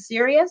something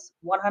serious,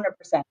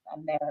 100%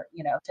 I'm there,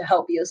 to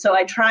help you. So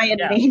I try and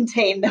yeah.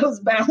 maintain those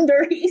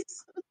boundaries.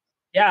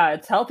 Yeah,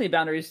 it's healthy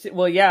boundaries.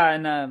 Well, yeah,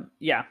 and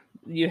yeah,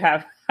 you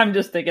have. I'm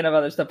just thinking of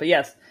other stuff, but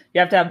yes, you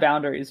have to have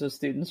boundaries with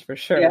students for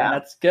sure, and Yeah.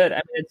 that's good. I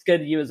mean, it's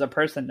good you as a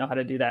person know how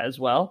to do that as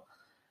well.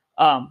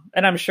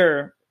 And I'm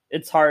sure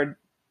it's hard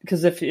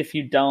because if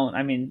you don't,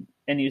 I mean,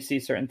 and you see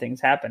certain things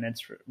happen,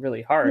 it's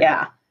really hard.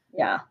 Yeah.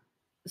 Yeah.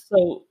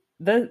 So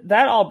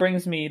that all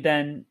brings me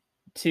then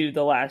to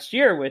the last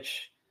year,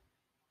 which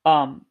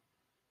um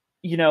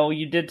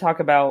you did talk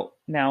about.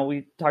 Now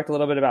we talked a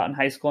little bit about in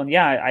high school, and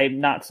yeah, I'm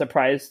not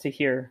surprised to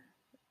hear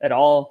at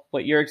all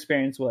what your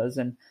experience was,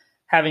 and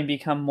having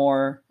become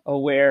more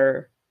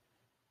aware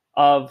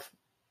of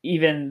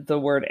even the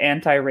word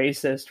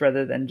anti-racist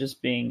rather than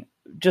just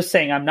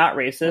saying I'm not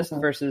racist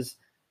Mhm. versus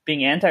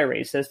being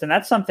anti-racist. And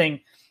that's something,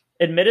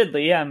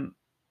 admittedly, and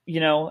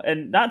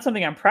not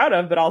something I'm proud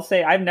of, but I'll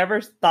say I've never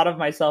thought of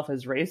myself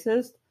as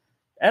racist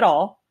at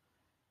all,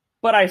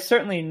 but I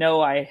certainly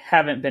know I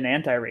haven't been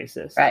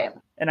anti-racist. Right.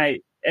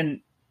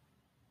 And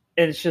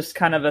it's just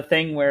kind of a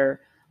thing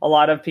where a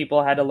lot of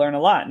people had to learn a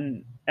lot,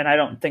 and I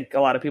don't think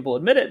a lot of people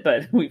admit it,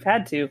 but we've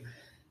had to.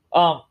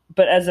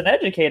 But as an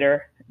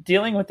educator,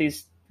 dealing with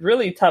these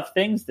really tough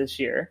things this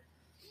year,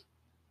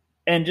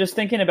 and just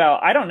thinking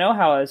about, I don't know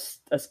how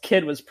a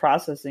kid was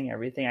processing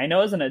everything. I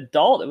know as an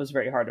adult it was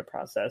very hard to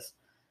process.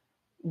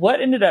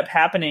 what ended up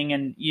happening?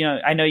 And,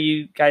 I know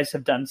you guys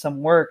have done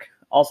some work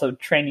also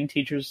training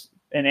teachers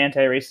in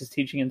anti-racist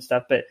teaching and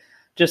stuff, but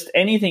just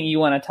anything you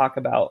want to talk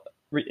about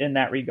in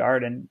that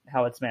regard and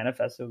how it's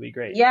manifested would be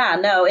great. Yeah,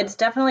 no, it's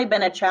definitely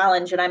been a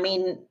challenge. And I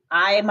mean,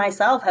 I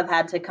myself have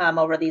had to come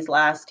over these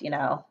last,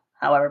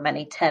 however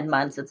many 10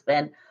 months it's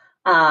been,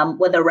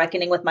 with a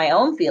reckoning with my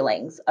own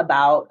feelings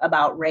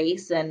about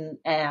race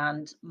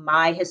and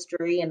my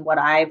history and what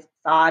I've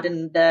thought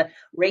and the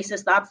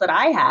racist thoughts that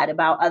I had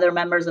about other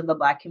members of the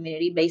Black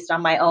community based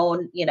on my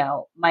own,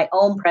 my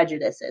own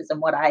prejudices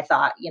and what I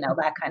thought,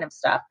 that kind of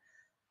stuff.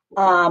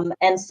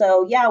 And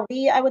so, yeah,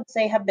 I would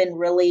say, have been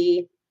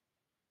really,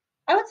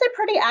 I would say,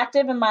 pretty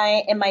active in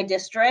my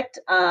district.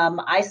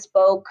 I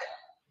spoke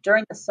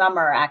during the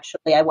summer.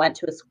 Actually, I went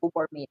to a school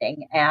board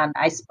meeting and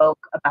I spoke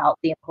about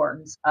the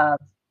importance of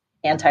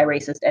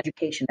anti-racist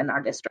education in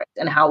our district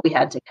and how we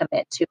had to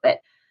commit to it.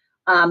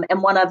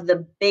 And one of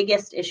the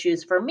biggest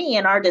issues for me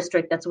in our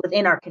district that's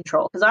within our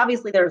control, because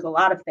obviously there's a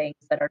lot of things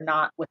that are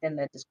not within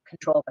the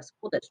control of a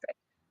school district,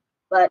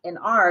 but in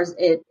ours,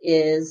 it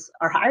is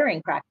our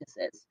hiring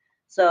practices.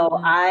 So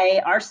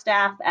our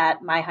staff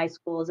at my high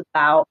school is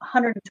about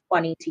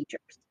 120 teachers.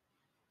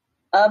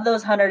 Of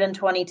those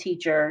 120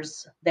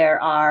 teachers,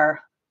 there are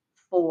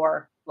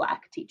 4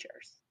 Black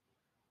teachers.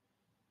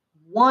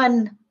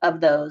 One of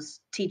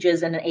those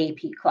teaches in an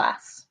AP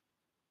class.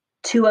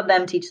 2 of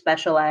them teach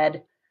special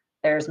ed.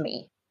 There's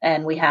me,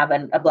 and we have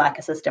a Black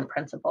assistant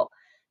principal.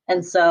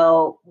 And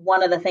so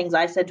one of the things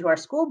I said to our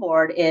school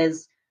board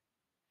is,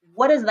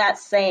 what is that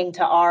saying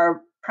to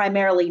our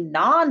primarily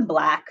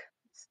non-Black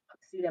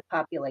student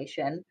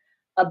population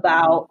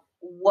about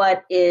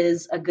what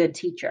is a good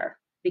teacher?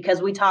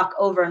 Because we talk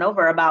over and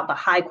over about the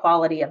high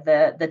quality of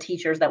the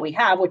teachers that we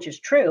have, which is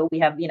true. We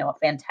have,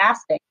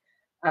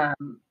 a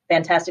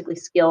fantastically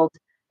skilled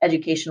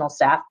educational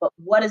staff, but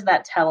what is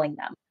that telling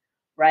them,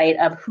 right?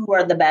 Of who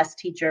are the best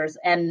teachers?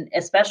 And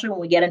especially when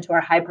we get into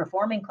our high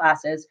performing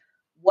classes,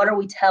 what are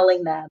we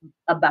telling them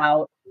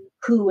about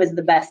who is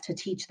the best to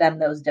teach them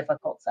those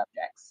difficult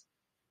subjects?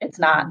 It's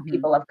not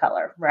people of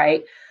color,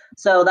 right?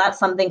 So that's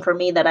something for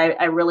me that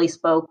I really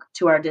spoke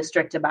to our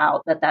district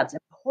about, that's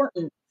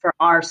important for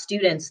our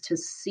students to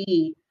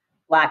see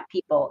Black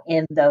people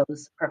in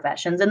those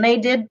professions. And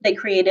they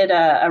created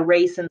a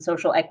race and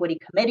social equity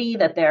committee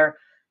that they're,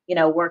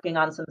 working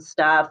on some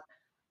stuff.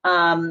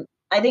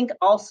 I think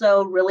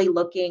also really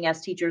looking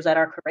as teachers at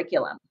our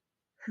curriculum.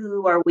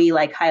 Who are we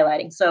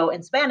highlighting? So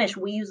in Spanish,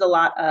 we use a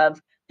lot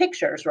of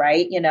pictures,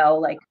 right?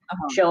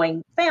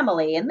 Showing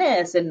family and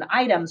this and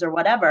items or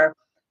whatever.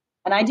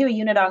 And I do a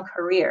unit on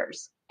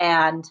careers.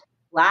 And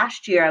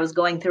last year I was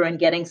going through and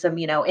getting some,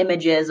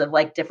 images of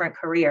different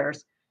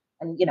careers.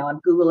 And, I'm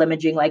Google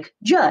imaging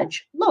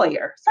judge,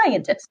 lawyer,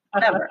 scientist,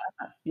 whatever.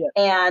 Yeah.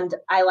 And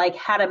I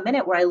had a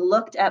minute where I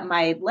looked at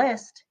my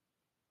list.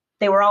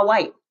 They were all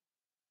white.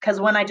 Because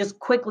when I just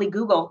quickly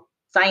Google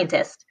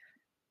scientist,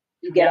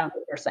 you get a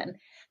person.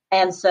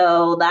 And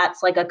so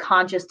that's a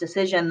conscious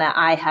decision that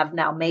I have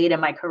now made in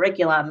my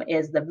curriculum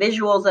is the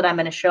visuals that I'm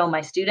going to show my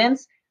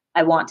students.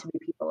 I want to be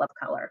people of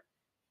color.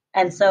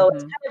 And so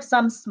it's kind of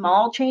some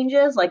small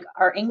changes,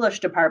 our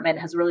English department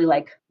has really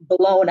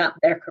blown up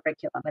their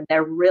curriculum and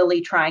they're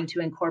really trying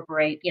to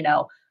incorporate, you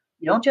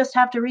don't just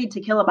have to read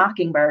To Kill a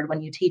Mockingbird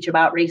when you teach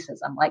about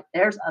racism,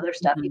 there's other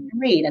stuff you can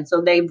read. And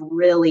so they've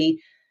really,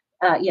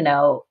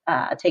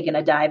 taken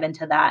a dive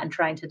into that and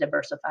trying to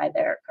diversify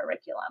their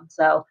curriculum.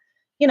 So,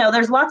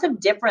 there's lots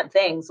of different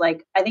things.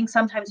 I think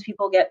sometimes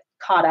people get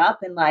caught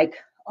up in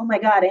oh my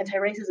God,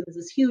 anti-racism is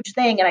this huge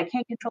thing and I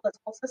can't control this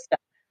whole system.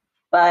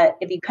 But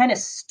if you kind of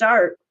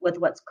start with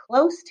what's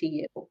close to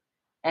you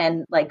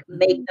and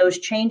make those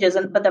changes,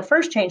 but the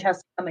first change has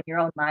to come in your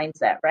own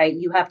mindset, right?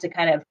 You have to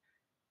kind of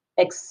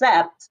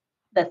accept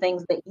the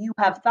things that you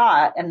have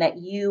thought and that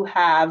you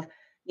have,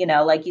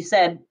 like you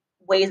said,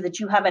 ways that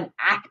you haven't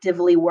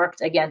actively worked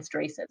against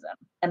racism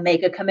and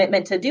make a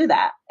commitment to do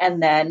that.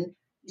 And then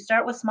you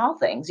start with small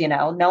things,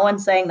 no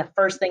one's saying the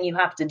first thing you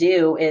have to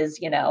do is,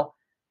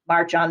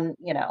 march on,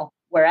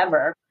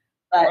 wherever,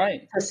 but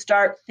to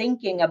start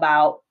thinking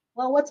about,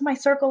 well, what's my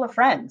circle of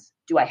friends?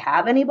 Do I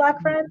have any Black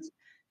friends?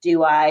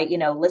 Do I,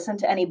 listen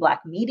to any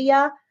Black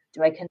media?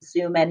 Do I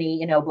consume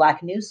any,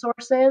 Black news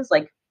sources?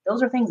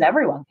 Those are things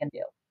everyone can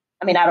do.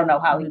 I mean, I don't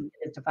know how easy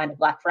it is to find a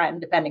Black friend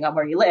depending on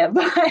where you live.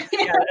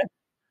 Yeah.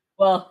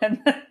 Well,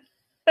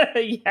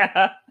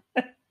 yeah,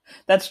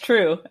 that's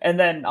true. And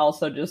then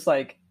also just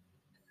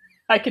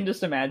I can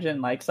just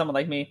imagine someone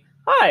like me.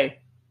 Hi,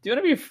 do you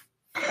want to be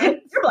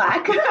friends? You're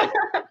Black.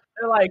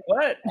 They're like,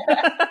 what?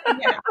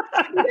 Yeah,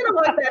 you're gonna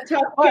walk that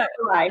tough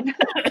line.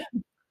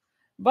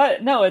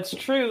 But no, it's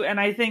true, and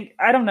I think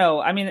I don't know.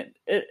 I mean,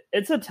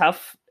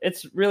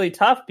 it's really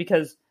tough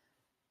because,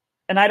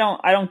 and I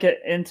don't get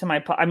into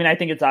I mean, I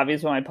think it's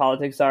obvious what my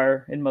politics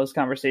are in most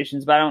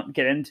conversations, but I don't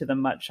get into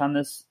them much on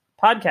this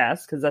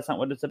podcast because that's not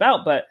what it's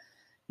about. But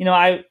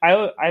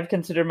I've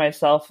considered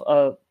myself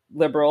a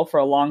liberal for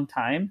a long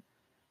time.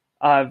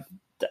 I've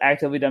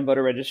actively done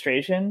voter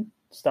registration,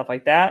 stuff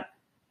like that.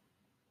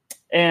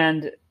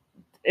 And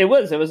It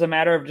was a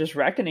matter of just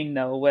reckoning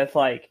though with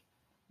like,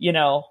 you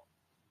know,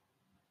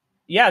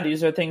 yeah,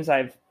 these are things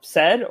I've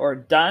said or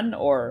done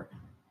or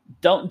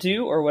don't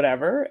do or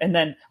whatever. And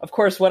then of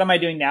course, what am I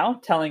doing now?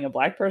 Telling a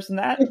black person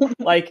that?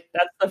 Like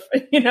that's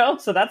the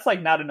so that's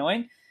like not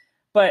annoying.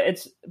 But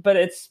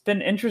it's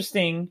been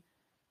interesting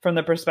from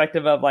the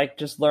perspective of like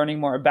just learning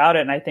more about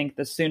it. And I think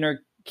the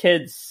sooner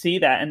kids see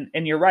that,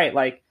 and you're right,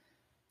 like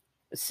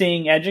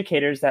seeing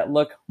educators that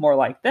look more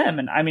like them.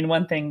 And I mean,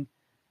 one thing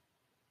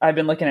I've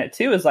been looking at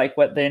too is like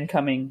what the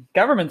incoming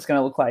government's going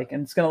to look like,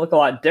 and it's going to look a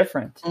lot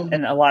different. Mhm.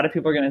 And a lot of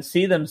people are going to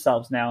see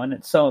themselves now, and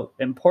it's so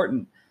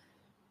important.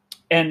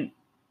 And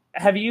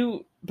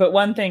but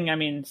one thing, I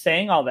mean,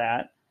 saying all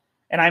that,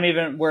 and I'm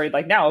even worried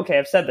like now, okay,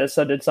 I've said this,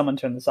 so did someone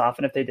turn this off?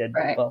 And if they did,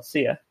 Right. well,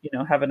 see ya,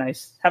 have a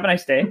nice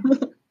day,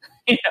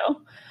 you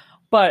know,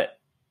 but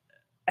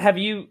have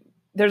you,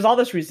 there's all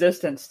this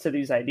resistance to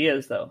these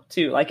ideas though,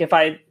 too. Like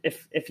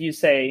if you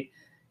say,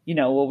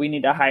 well, we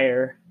need to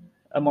hire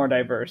a more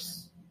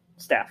diverse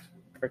staff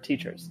for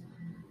teachers,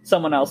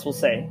 someone else will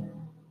say,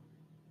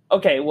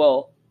 okay,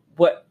 well,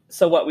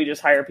 what we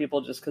just hire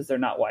people just because they're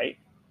not white?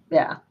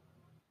 Yeah.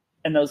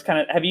 And those kind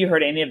of, have you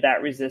heard any of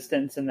that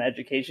resistance in the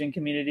education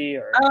community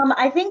or?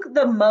 I think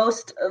the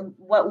most,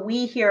 what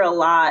we hear a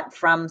lot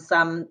from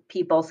some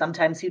people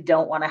sometimes who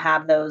don't want to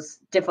have those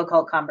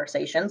difficult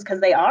conversations,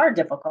 because they are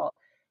difficult,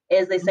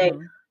 is they say,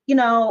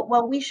 Mm-hmm.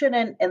 well, we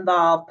shouldn't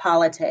involve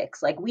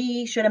politics. Like,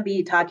 we shouldn't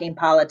be talking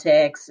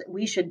politics.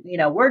 We should,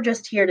 we're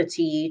just here to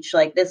teach,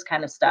 like this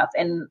kind of stuff.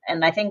 And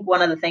I think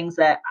one of the things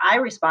that I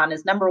respond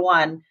is, number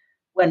one,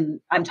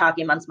 when I'm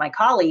talking amongst my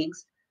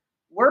colleagues,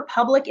 we're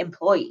public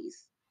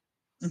employees.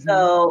 Mm-hmm.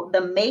 So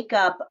the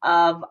makeup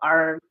of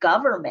our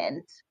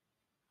government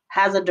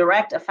has a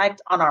direct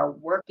effect on our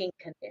working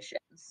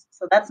conditions.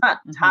 So that's not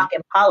Mm-hmm.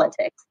 talking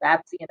politics.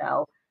 That's,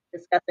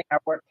 discussing our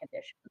work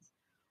conditions.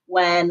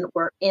 When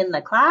we're in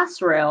the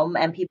classroom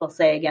and people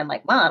say again,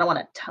 like, well, I don't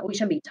want to, we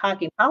shouldn't be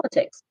talking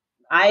politics.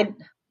 I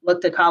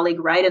looked a colleague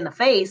right in the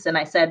face and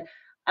I said,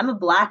 I'm a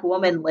Black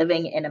woman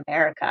living in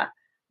America.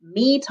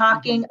 Me Mm-hmm.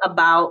 talking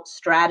about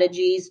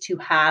strategies to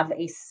have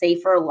a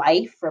safer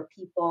life for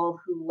people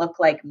who look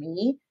like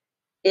me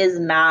is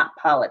not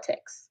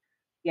politics,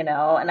 And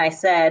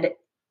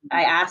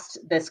I asked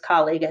this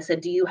colleague, I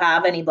said, do you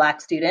have any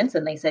Black students?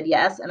 And they said,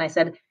 yes. And I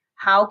said,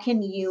 how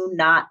can you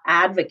not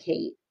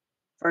advocate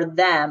for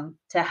them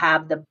to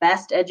have the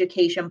best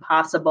education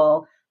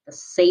possible, the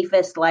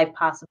safest life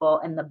possible,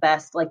 and the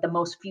best, like the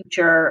most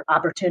future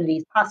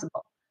opportunities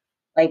possible?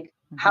 Like,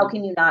 how Mm-hmm.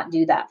 can you not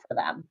do that for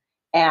them?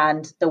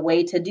 And the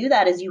way to do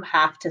that is you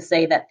have to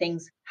say that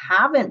things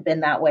haven't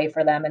been that way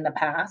for them in the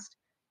past.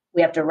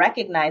 We have to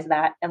recognize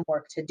that and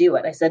work to do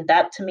it. I said,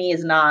 that to me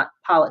is not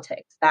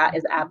politics. That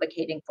is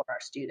advocating for our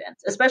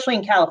students, especially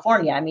in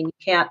California. I mean,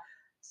 you can't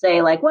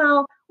say, like,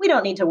 well, we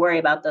don't need to worry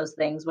about those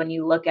things when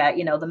you look at,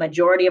 the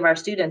majority of our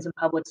students in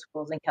public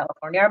schools in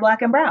California are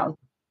Black and brown.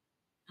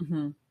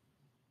 Mm-hmm.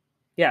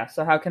 Yeah.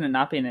 So how can it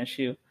not be an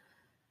issue?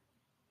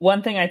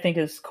 One thing I think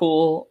is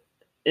cool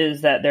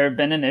is that there have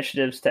been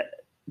initiatives to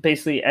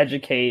basically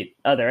educate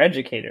other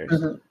educators,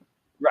 Mm-hmm.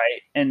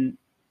 right, and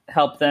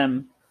help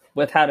them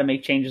with how to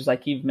make changes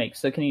like you've made.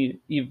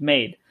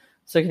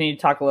 So can you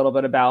talk a little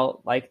bit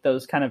about like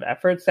those kind of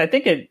efforts? I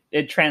think it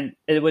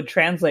would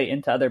translate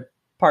into other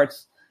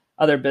parts,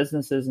 other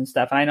businesses and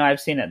stuff. And I know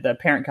I've seen it. The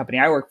parent company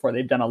I work for,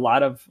 they've done a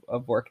lot of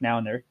work now,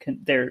 and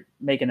they're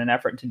making an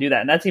effort to do that,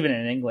 and that's even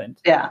in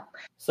England. Yeah.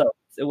 So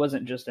it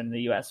wasn't just in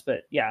the U.S.,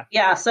 but yeah.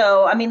 Yeah,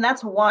 so I mean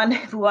that's one,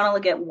 if we want to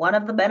look at one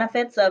of the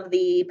benefits of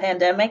the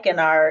pandemic and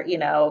our,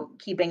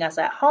 keeping us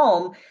at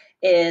home,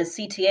 is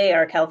CTA,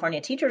 our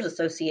California Teachers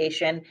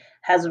Association,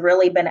 has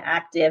really been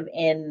active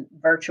in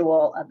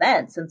virtual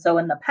events. And so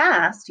in the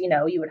past, you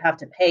would have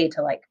to pay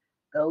to like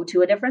go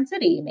to a different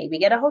city, maybe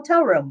get a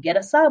hotel room, get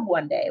a sub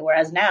one day,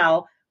 whereas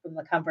now from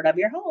the comfort of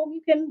your home,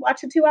 you can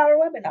watch a 2-hour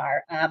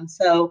webinar.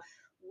 So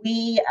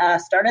we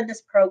started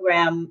this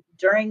program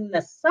during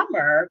the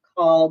summer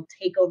called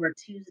Takeover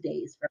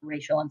Tuesdays for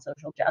Racial and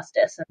Social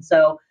Justice. And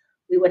so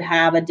we would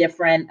have a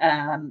different,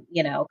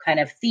 kind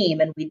of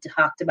theme, and we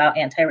talked about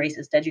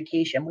anti-racist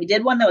education. We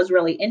did one that was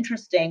really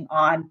interesting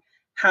on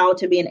how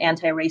to be an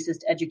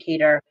anti-racist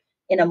educator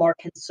in a more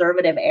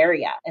conservative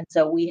area. And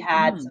so we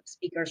had Mm. some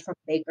speakers from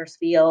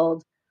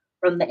Bakersfield,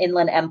 from the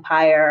Inland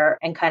Empire,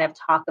 and kind of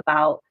talk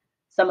about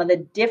some of the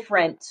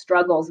different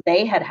struggles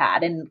they had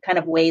had and kind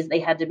of ways they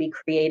had to be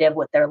creative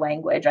with their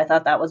language. I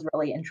thought that was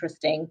really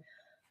interesting,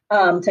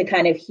 to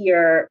kind of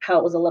hear how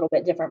it was a little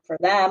bit different for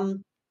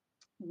them.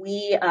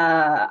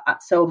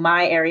 So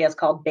my area is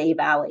called Bay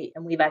Valley,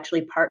 and we've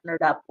actually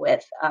partnered up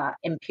with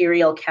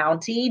Imperial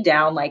County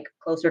down like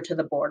closer to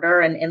the border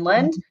and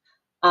inland.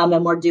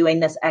 And we're doing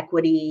this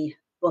equity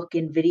book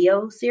and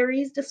video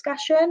series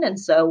discussion. And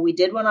so we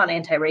did one on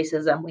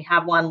anti-racism. We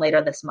have one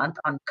later this month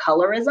on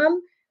colorism,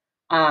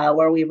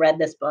 where we read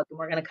this book and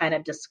we're going to kind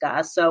of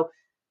discuss. So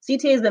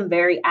CTA has been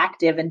very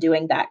active in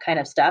doing that kind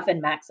of stuff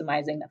and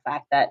maximizing the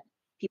fact that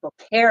people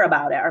care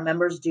about it. Our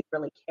members do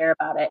really care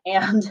about it.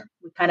 And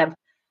we kind of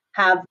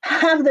have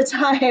the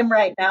time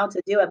right now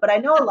to do it. But I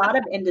know a lot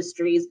of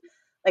industries,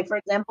 like for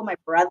example, my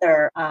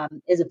brother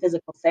is a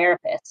physical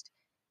therapist,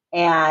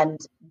 and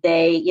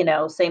they,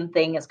 same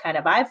thing as kind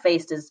of I've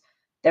faced is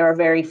there are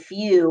very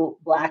few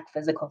Black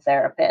physical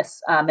therapists,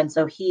 and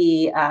so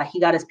he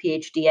got his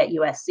PhD at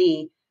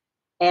USC,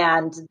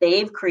 and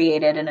they've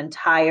created an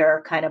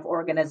entire kind of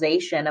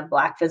organization of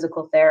Black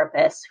physical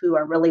therapists who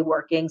are really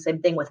working,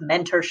 same thing with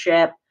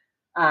mentorship,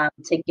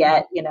 to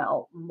get,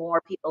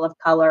 more people of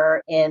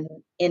color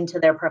into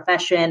their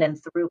profession and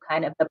through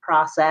kind of the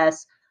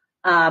process.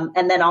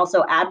 And then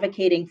also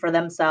advocating for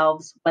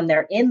themselves when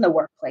they're in the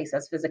workplace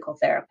as physical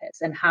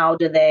therapists, and how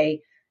do they,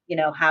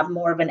 have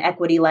more of an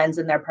equity lens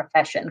in their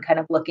profession, kind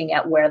of looking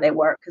at where they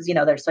work. Because,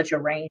 there's such a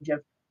range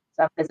of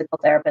some physical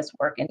therapists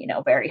work in,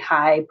 very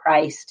high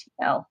priced,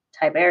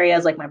 type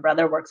areas. Like my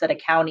brother works at a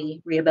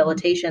county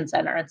rehabilitation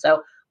center. And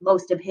so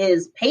most of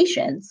his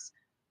patients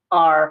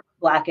are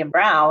Black and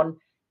brown.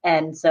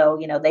 And so,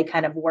 they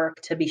kind of work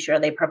to be sure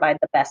they provide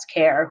the best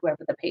care,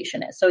 whoever the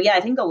patient is. So, yeah,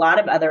 I think a lot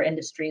of other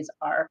industries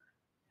are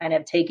kind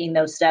of taking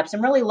those steps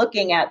and really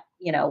looking at,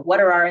 what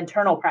are our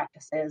internal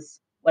practices?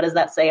 What does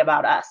that say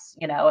about us?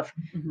 If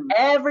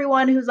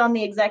everyone who's on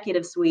the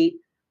executive suite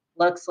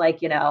looks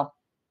like, a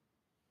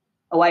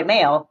white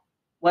male,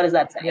 what does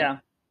that say? Yeah.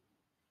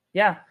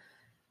 Yeah.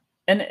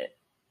 And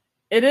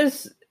it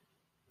is,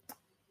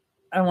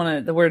 I don't want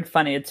to, the word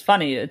funny. It's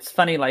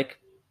funny, like,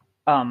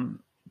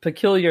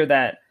 peculiar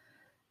that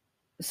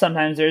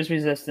sometimes there's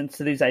resistance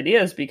to these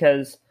ideas,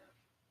 because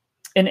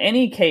in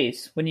any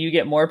case, when you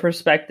get more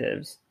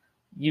perspectives,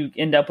 you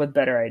end up with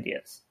better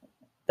ideas.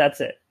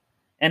 That's it.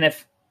 And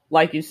if,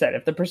 like you said,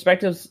 if the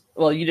perspectives,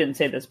 well, you didn't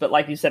say this, but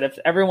like you said, if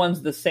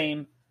everyone's the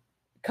same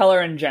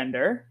color and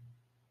gender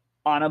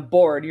on a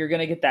board, you're going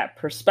to get that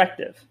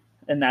perspective.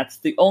 And that's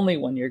the only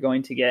one you're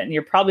going to get. And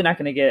you're probably not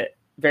going to get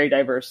very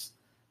diverse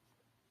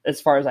as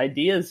far as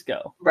ideas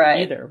go,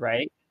 either,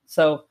 right?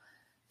 So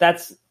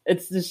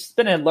it's just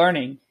been a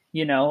learning,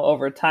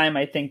 over time.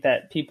 I think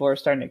that people are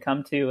starting to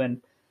come to,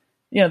 and,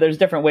 there's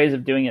different ways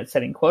of doing it,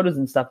 setting quotas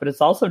and stuff, but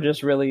it's also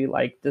just really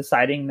like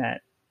deciding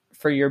that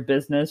for your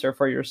business or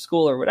for your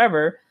school or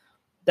whatever,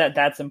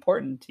 that's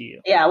important to you.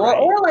 Yeah. Well, right?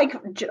 Or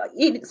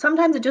like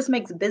sometimes it just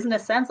makes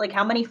business sense. Like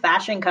how many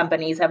fashion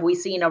companies have we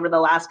seen over the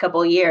last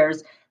couple of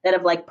years that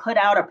have like put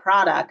out a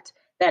product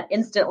that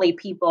instantly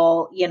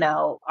people,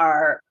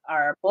 are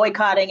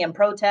boycotting and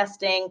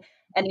protesting.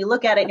 And you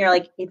look at it and you're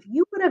like, if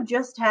you would have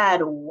just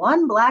had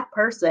one Black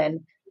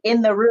person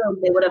in the room,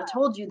 they would have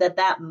told you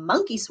that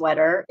monkey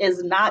sweater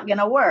is not going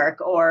to work,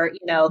 or,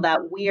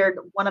 that weird,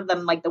 one of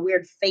them, like the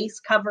weird face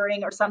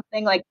covering or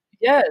something, like,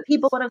 yes,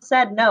 people would have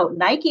said no.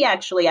 Nike,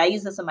 actually, I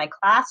use this in my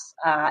class,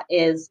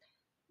 is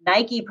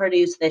Nike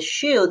produced this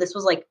shoe. This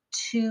was like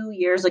 2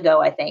 years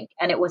ago, I think.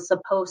 And it was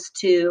supposed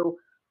to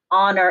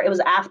it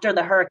was after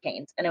the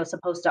hurricanes, and it was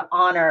supposed to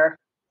honor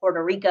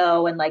Puerto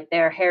Rico and like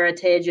their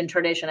heritage and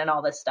tradition and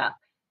all this stuff.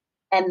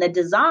 And the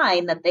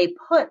design that they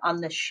put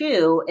on the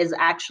shoe is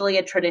actually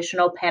a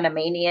traditional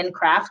Panamanian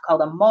craft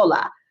called a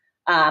mola.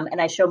 And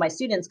I show my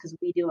students, because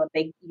we do a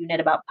big unit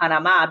about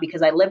Panama,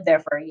 because I lived there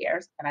for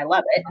years and I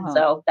love it. And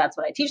so that's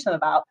what I teach them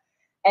about.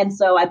 And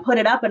so I put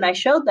it up and I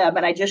showed them,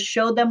 and I just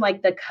showed them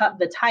like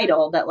the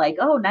title that like,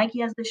 oh, Nike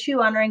has the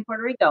shoe honoring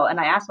Puerto Rico. And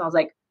I asked them, I was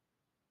like,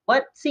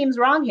 what seems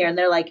wrong here? And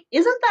they're like,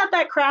 isn't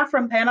that craft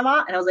from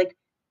Panama? And I was like,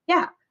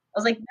 yeah. I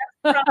was like,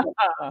 that's the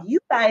problem. You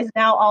guys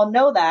now all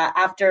know that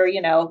after,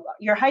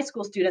 your high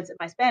school students in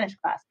my Spanish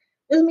class.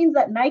 This means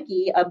that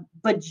Nike, a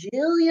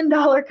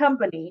bajillion-dollar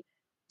company,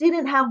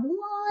 didn't have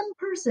one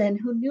person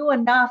who knew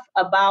enough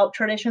about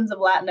traditions of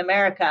Latin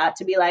America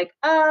to be like,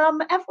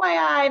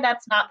 FYI,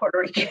 that's not Puerto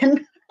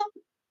Rican.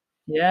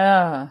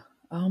 Yeah.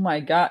 Oh my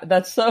God.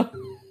 It's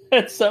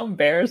so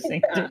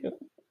embarrassing,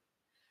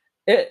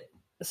 too.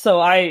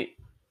 So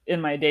in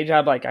my day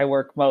job, like I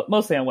work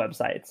mostly on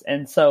websites.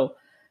 And so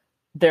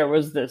there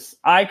was this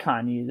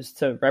icon used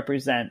to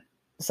represent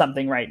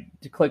something, right,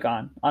 to click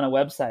on a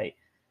website,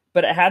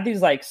 but it had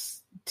these like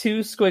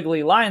two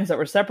squiggly lines that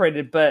were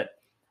separated, but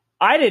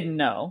I didn't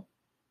know,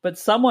 but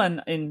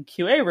someone in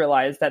QA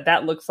realized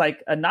that looks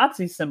like a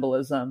Nazi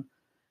symbolism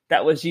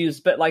that was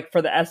used, but like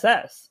for the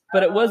SS,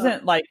 but it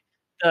wasn't like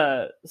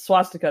the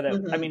swastika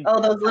that, I mean,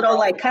 those little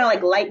like kind of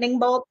like lightning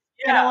bolts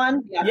kind of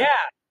one. Yeah.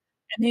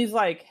 And he's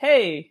like,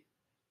 hey,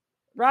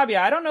 Robbie,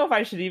 I don't know if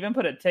I should even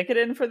put a ticket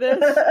in for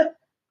this.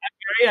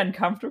 I'm very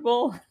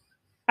uncomfortable.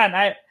 And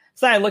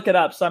I look it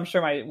up, so I'm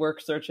sure my work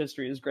search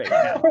history is great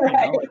now.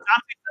 Right.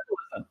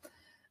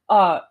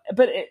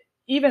 But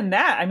even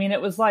that, I mean,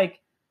 it was like,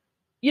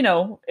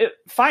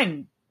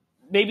 fine.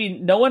 Maybe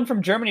no one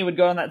from Germany would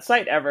go on that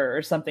site ever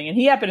or something. And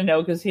he happened to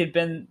know because he had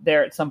been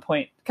there at some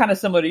point, kind of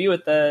similar to you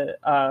with the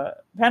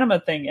Panama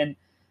thing. And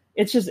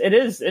it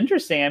is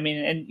interesting. I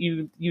mean, and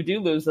you do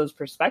lose those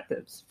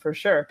perspectives for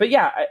sure. But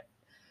yeah,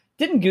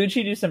 didn't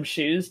Gucci do some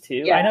shoes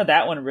too? Yeah. I know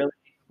that one really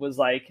was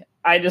like,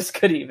 I just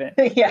couldn't even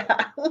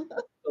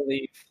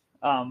believe.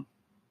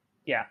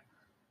 Yeah.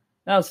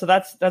 No, so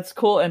that's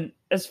cool. And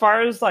as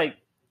far as like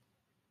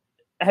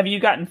have you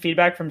gotten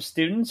feedback from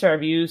students, or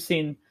have you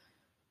seen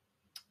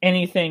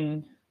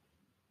anything?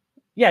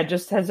 Yeah,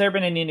 just has there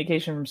been any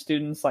indication from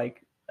students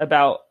like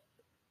about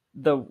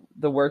the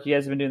work you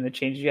guys have been doing, the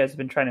changes you guys have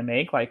been trying to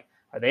make? Like,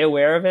 are they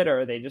aware of it,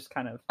 or are they just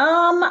kind of?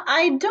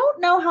 I don't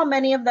know how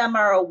many of them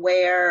are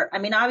aware. I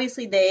mean,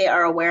 obviously they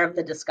are aware of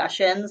the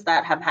discussions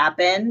that have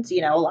happened.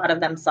 You know, a lot of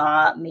them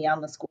saw me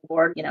on the school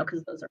board, you know,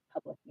 because those are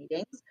public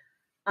meetings.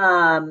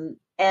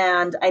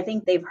 And I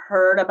think they've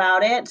heard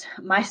about it.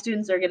 My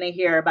students are going to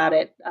hear about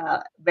it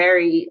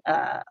very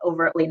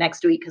overtly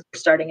next week because we're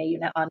starting a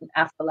unit on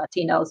Afro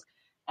Latinos.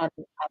 And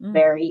I'm Mm,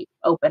 very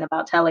open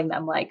about telling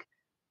them, like,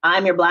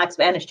 I'm your Black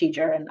Spanish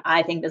teacher, and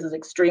I think this is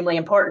extremely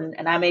important.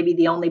 And I may be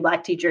the only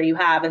Black teacher you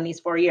have in these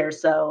 4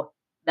 years. So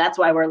that's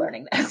why we're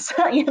learning this,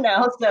 you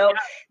know? So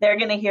they're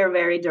going to hear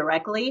very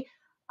directly.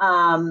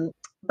 Um,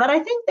 but I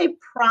think they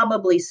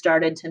probably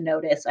started to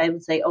notice, I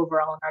would say,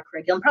 overall in our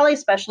curriculum, probably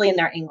especially in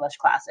their English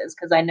classes,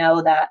 because I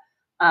know that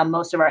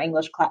most of our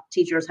English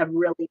teachers have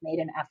really made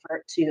an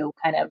effort to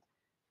kind of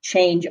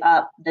change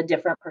up the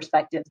different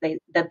perspectives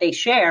that they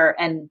share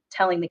and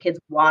telling the kids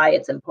why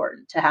it's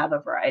important to have a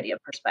variety of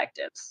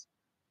perspectives.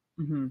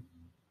 mm-hmm.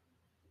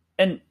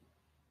 And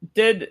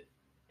did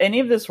any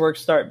of this work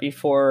start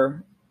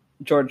before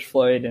George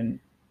Floyd and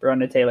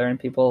Breonna Taylor and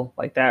people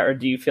like that, or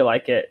do you feel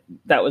like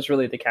that was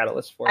really the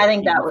catalyst for I it,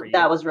 think even for you?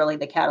 that was really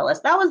the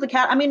catalyst. That was the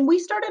cat. I mean, we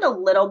started a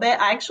little bit.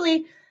 I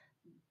actually,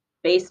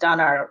 based on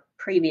our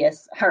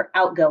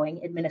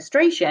outgoing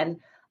administration,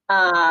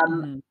 um,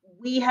 Mm-hmm.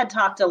 we had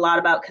talked a lot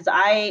about, because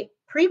I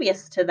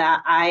previous to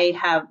that I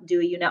have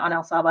do a unit on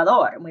El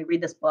Salvador, and we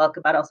read this book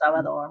about El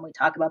Salvador and we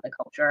talk about the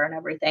culture and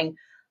everything.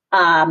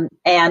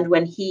 And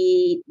when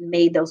he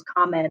made those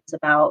comments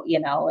about, you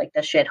know, like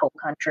the shithole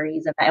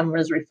countries, and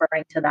was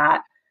referring to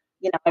that,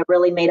 you know, I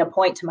really made a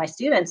point to my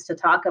students to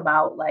talk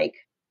about, like,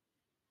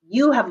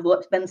 you have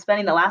been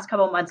spending the last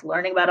couple of months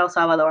learning about El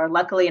Salvador.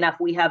 Luckily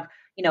enough, we have,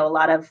 you know, a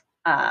lot of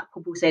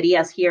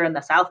pupuserias here in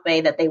the South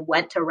Bay that they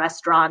went to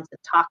restaurants and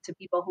talked to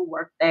people who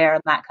work there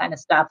and that kind of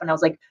stuff. And I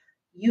was like,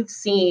 you've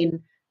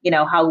seen, you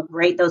know, how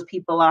great those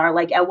people are.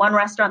 Like at one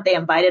restaurant, they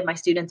invited my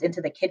students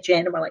into the kitchen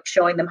and were like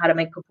showing them how to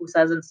make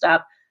pupusas and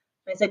stuff.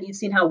 And I said, you've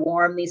seen how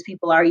warm these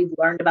people are. You've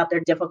learned about their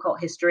difficult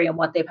history and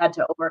what they've had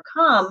to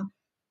overcome.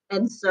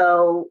 And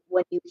so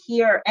when you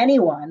hear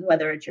anyone,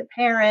 whether it's your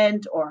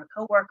parent or a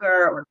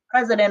coworker or the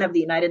president of the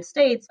United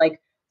States, like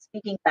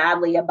speaking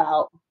badly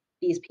about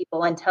these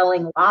people and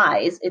telling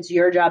lies, it's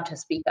your job to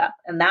speak up.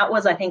 And that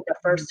was, I think, the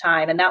first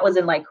time. And that was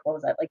in, like, what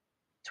was that, like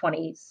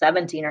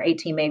 2017 or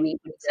 18, maybe,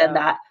 when he said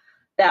Yeah.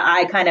 that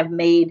I kind of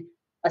made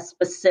a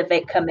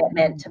specific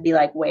commitment to be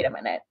like, wait a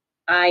minute,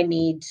 I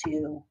need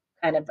to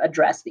kind of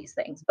address these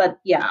things. But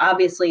yeah,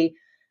 obviously,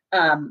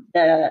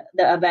 the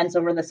events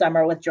over the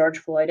summer with George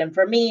Floyd, and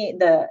for me,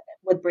 the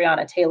with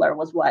Breonna Taylor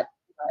was what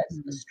was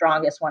the Mm-hmm.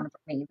 strongest one for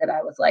me. That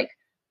I was like,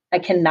 I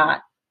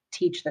cannot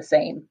teach the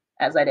same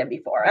as I did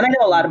before, and I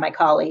know a lot of my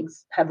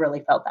colleagues have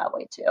really felt that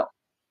way too.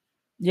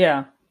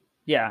 Yeah.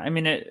 Yeah. I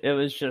mean, it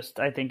was just,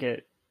 I think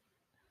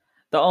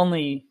the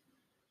only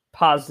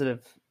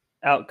positive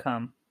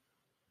outcome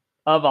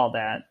of all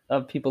that,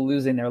 of people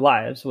losing their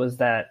lives, was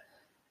that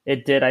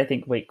it did, I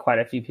think, wake quite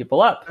a few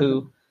people up Mm-hmm.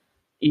 who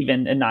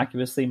even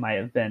innocuously might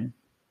have been,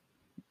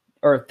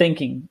 or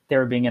thinking they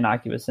were being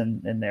innocuous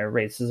in their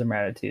racism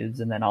attitudes,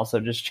 and then also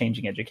just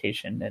changing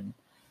education and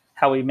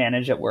how we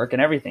manage at work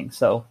and everything.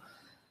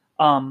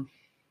 Um,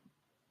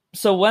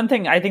 so one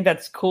thing I think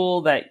that's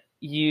cool that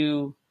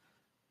you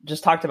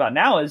just talked about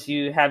now is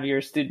you have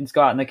your students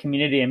go out in the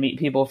community and meet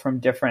people from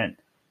different,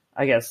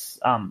 I guess,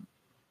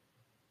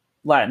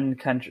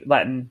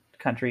 Latin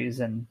countries,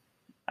 and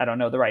I don't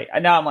know the right.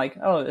 Now I'm like,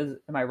 oh,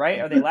 am I right?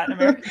 Are they Latin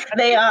American?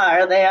 They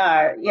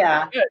are,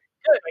 yeah. Good,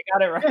 good, I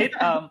got it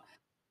right.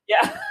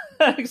 Yeah,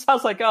 it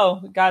sounds like,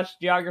 oh gosh,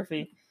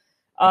 geography.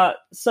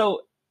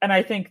 So, and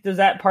I think, does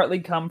that partly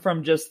come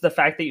from just the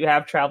fact that you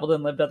have traveled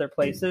and lived other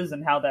places,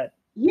 and how does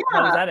Yeah,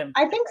 that I think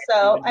impact you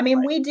so. in I your mean,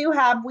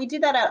 life? we do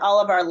that at all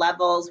of our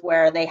levels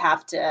where they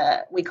have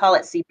to, we call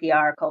it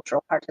CPR,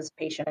 cultural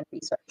participation and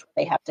research, where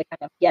they have to kind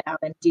of get out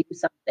and do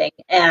something.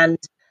 And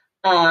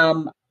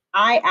um,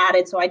 I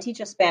added, so I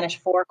teach a Spanish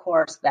 4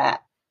 course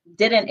that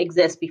didn't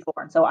exist before.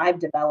 And so I've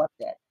developed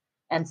it.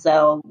 And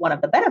so one of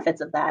the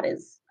benefits of that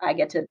is I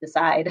get to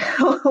decide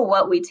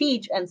what we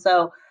teach. And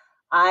so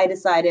I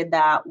decided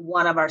that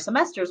one of our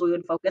semesters we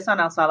would focus on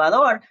El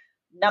Salvador.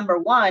 Number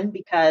one,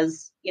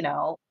 because, you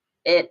know,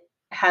 it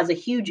has a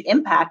huge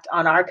impact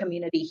on our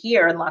community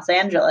here in Los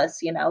Angeles.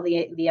 You know,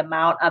 the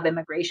amount of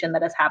immigration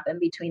that has happened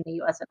between the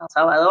U.S. and El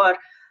Salvador,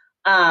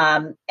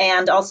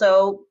 and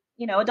also,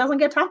 you know, it doesn't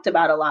get talked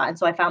about a lot. And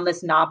so I found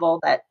this novel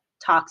that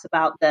talks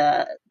about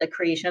the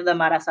creation of the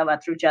Mara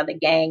Salvatrucha, the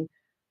gang,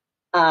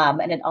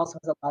 and it also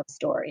has a love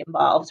story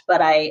involved.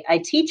 But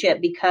I teach it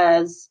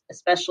because,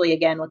 especially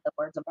again with the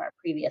words of our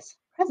previous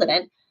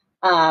president,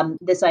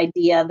 this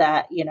idea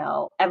that, you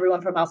know,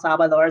 everyone from El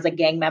Salvador is a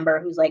gang member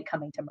who's like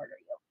coming to murder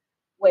you,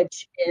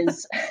 which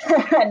is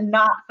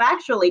not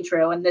factually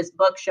true. And this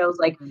book shows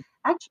like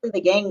actually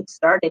the gang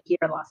started here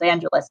in Los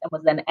Angeles and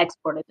was then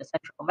exported to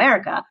Central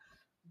America.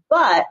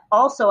 But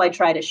also, I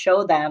try to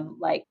show them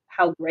like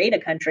how great a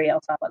country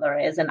El Salvador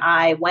is. And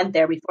I went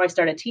there before I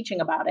started teaching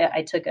about it.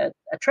 I took a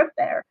trip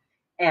there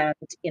and,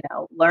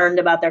 learned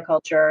about their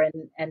culture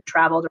and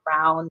traveled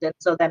around. And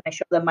so then I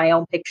show them my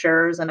own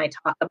pictures and I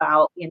talk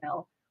about,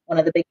 one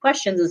of the big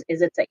questions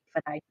is it safe?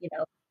 And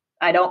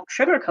I don't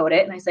sugarcoat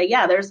it. And I say,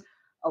 yeah, there's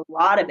a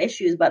lot of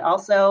issues, but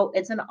also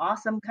it's an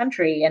awesome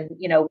country. And,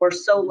 we're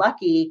so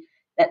lucky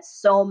that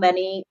so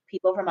many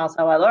people from El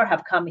Salvador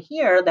have come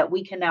here that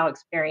we can now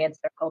experience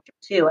their culture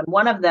too. And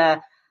one of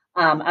the,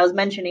 I was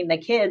mentioning the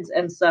kids.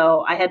 And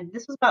so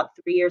this was about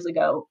 3 years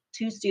ago,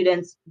 two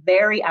students,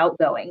 very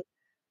outgoing.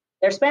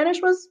 Their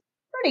Spanish was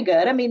pretty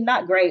good. I mean,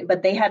 not great,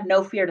 but they had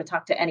no fear to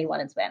talk to anyone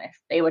in Spanish.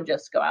 They would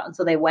just go out. And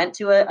so they went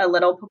to a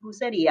little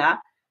pupuseria.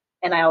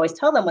 And I always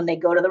tell them when they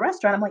go to the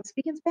restaurant, I'm like,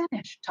 speak in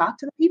Spanish, talk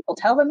to the people,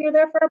 tell them you're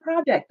there for a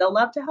project. They'll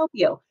love to help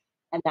you.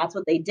 And that's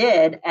what they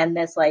did. And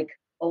this like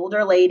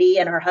older lady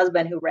and her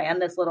husband who ran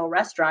this little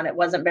restaurant, it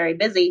wasn't very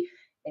busy.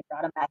 They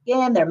brought them back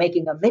in. They're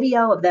making a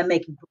video of them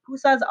making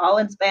pupusas all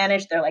in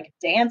Spanish. They're like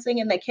dancing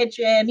in the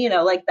kitchen,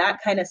 like that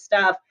kind of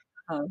stuff.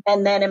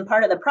 And then in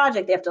part of the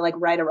project, they have to like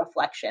write a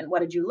reflection. What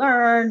did you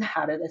learn?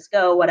 How did this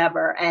go?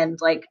 Whatever. And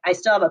like, I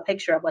still have a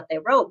picture of what they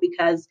wrote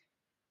because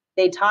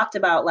they talked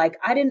about like,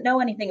 I didn't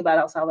know anything about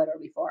El Salvador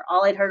before.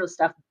 All I'd heard was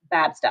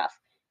bad stuff.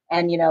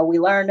 And, we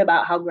learned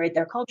about how great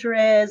their culture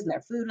is and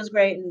their food was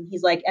great. And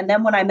he's like, and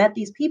then when I met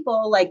these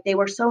people, like they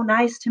were so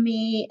nice to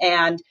me.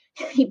 And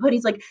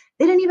he's like,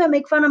 they didn't even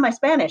make fun of my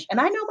Spanish. And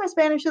I know my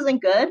Spanish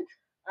isn't good,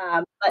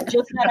 but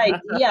just that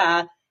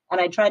idea. And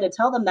I try to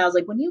tell them that I was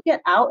like, when you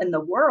get out in the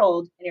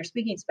world and you're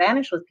speaking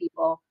Spanish with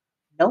people,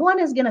 no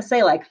one is going to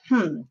say like,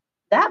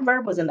 that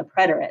verb was in the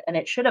preterite and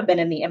it should have been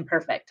in the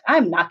imperfect.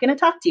 I'm not going to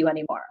talk to you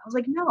anymore. I was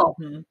like, no,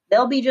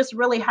 they'll be just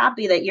really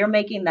happy that you're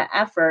making the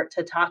effort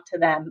to talk to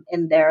them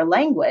in their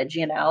language,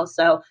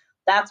 So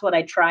that's what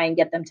I try and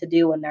get them to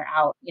do when they're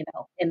out,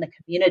 in the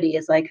community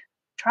is like,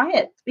 try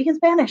it. Speak in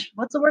Spanish.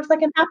 What's the worst that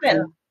can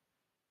happen?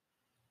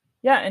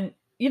 Yeah. And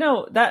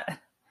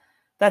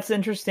that's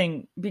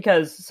interesting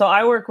because so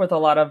I work with a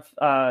lot of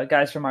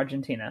guys from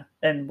Argentina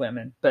and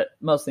women, but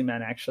mostly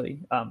men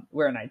actually.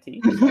 We're in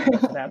IT.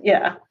 So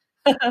yeah.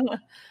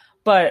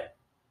 But,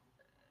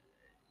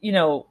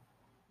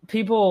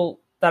 people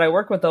that I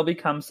work with, they'll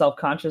become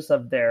self-conscious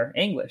of their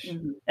English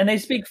and they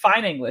speak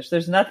fine English.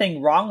 There's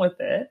nothing wrong with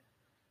it,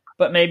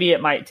 but maybe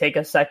it might take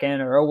a second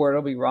or a word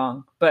will be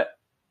wrong. But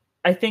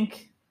I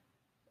think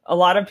a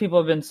lot of people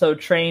have been so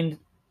trained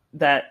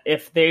that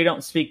if they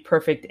don't speak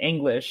perfect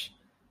English,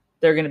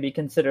 they're going to be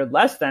considered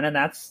less than. And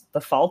that's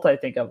the fault, I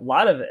think, of a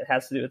lot of it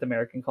has to do with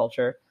American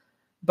culture.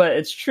 But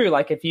it's true.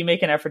 Like if you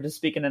make an effort to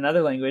speak in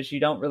another language, you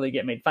don't really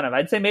get made fun of.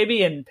 I'd say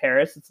maybe in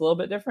Paris, it's a little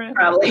bit different.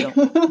 Probably.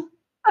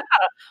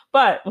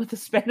 But with the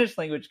Spanish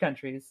language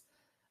countries,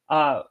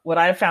 what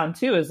I found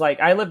too is like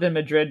I lived in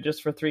Madrid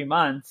just for 3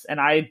 months and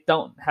I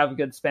don't have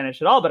good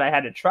Spanish at all, but I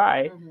had to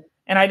try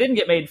and I didn't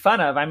get made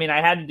fun of. I mean,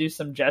 I had to do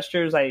some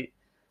gestures. I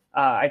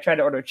tried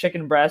to order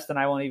chicken breast and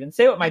I won't even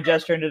say what my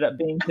gesture ended up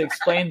being to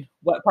explain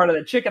what part of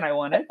the chicken I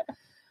wanted.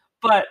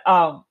 But,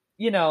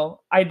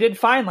 I did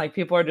find like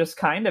people are just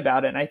kind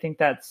about it. And I think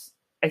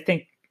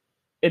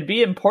it'd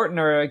be important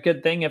or a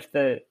good thing if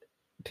the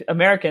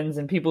Americans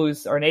and people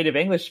who are native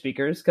English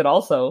speakers could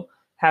also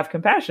have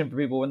compassion for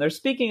people when they're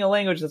speaking a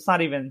language that's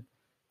not even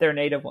their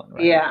native one.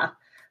 Right? Yeah.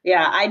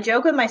 Yeah. I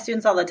joke with my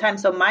students all the time.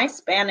 So my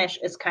Spanish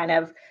is kind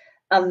of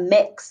a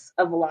mix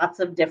of lots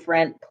of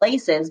different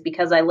places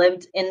because I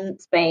lived in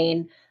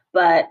Spain,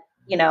 but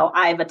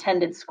I've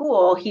attended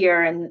school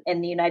here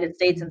in the United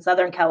States in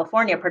Southern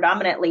California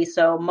predominantly.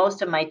 So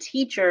most of my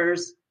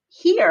teachers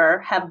here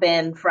have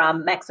been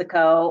from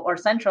Mexico or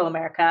Central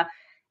America.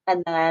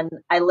 And then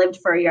I lived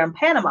for a year in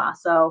Panama.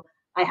 So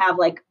I have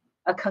like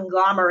a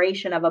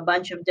conglomeration of a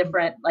bunch of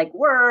different like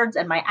words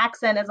and my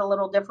accent is a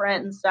little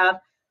different and stuff.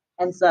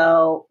 And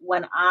so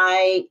when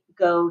I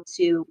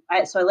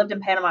I lived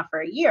in Panama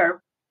for a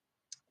year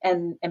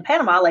and in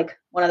Panama, like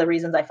one of the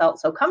reasons I felt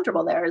so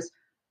comfortable there is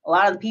a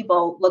lot of the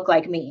people look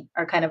like me,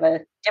 are kind of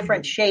a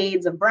different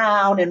shades of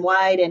brown and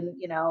white and,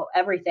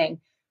 everything.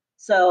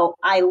 So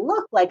I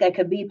look like I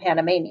could be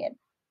Panamanian.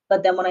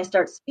 But then when I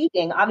start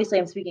speaking, obviously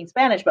I'm speaking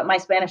Spanish, but my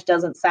Spanish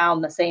doesn't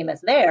sound the same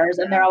as theirs.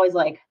 And they're always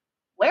like,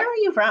 where are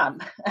you from?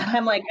 And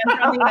I'm like, I'm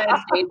from the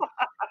United States.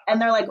 And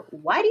they're like,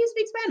 why do you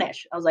speak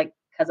Spanish? I was like,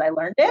 because I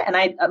learned it. And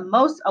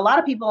a lot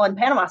of people in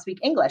Panama speak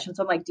English. And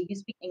so I'm like, do you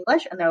speak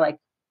English? And they're like,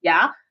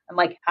 yeah. I'm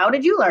like, how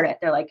did you learn it?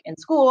 They're like, in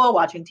school,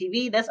 watching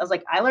TV, this. I was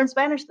like, I learned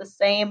Spanish the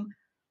same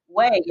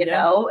way,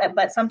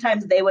 but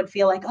sometimes they would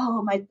feel like,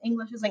 oh, my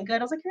English isn't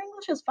good. I was like, your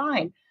English is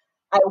fine.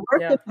 I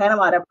worked in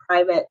Panama at a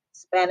private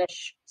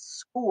Spanish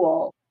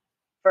school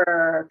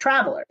for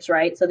travelers,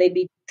 right? So they'd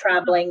be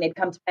traveling, they'd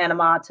come to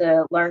Panama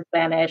to learn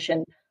Spanish.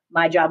 And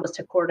my job was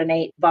to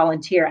coordinate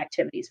volunteer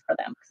activities for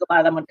them. Because a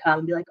lot of them would come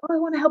and be like, oh, I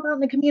want to help out in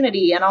the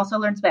community and also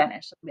learn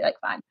Spanish. So I'd be like,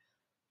 fine.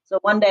 So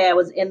one day I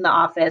was in the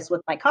office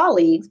with my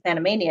colleagues,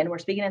 Panamanian, we're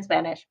speaking in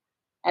Spanish.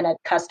 and a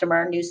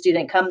customer, new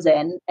student comes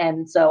in.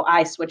 And so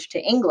I switched to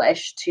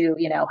English to,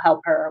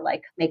 help her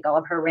like make all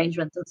of her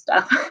arrangements and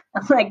stuff.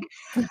 I'm like,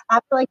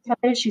 after like 10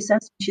 minutes,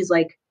 she's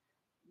like,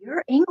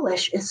 your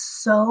English is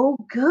so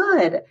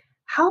good.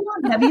 How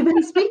long have you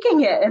been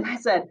speaking it? And I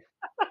said,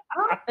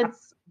 oh,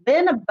 it's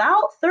been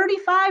about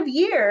 35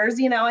 years.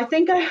 I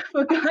think I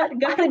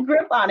got a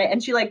grip on it.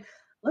 And she like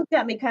looked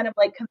at me kind of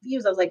like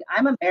confused. I was like,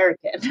 I'm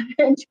American.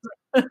 And she's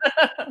like,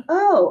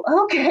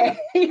 oh, okay.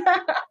 Yeah.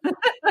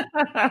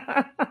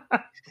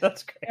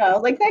 That's great. I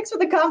was like, thanks for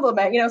the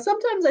compliment.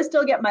 Sometimes I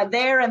still get my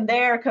there and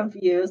there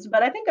confused,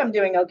 but I think I'm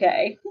doing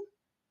okay.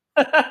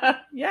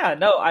 Yeah,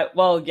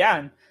 no,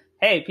 yeah.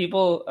 Hey,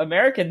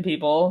 American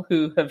people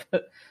who have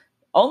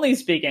only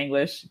speak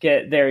English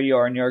get their,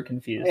 your, and you're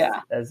confused,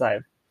 Yeah. as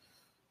I've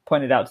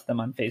pointed out to them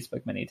on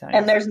Facebook many times.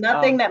 And there's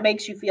nothing that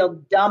makes you feel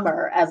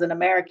dumber as an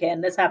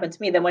American. This happened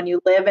to me than when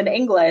you live in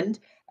England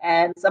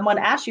and someone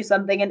asks you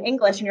something in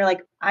English and you're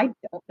like, I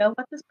don't know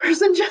what this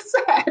person just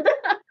said.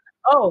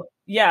 Oh,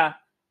 yeah.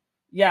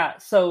 Yeah.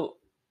 So,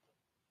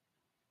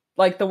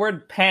 like, the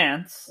word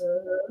pants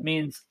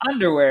means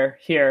underwear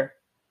here.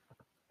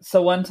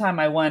 So one time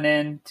I went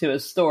into a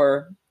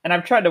store, and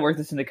I've tried to work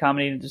this into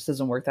comedy and it just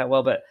doesn't work that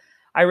well, but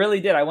I really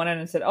did. I went in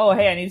and said, oh,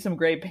 hey, I need some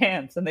gray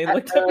pants. And they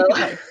looked at me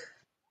like,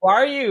 why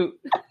are you?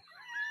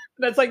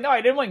 And it's like, no,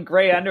 I didn't want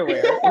gray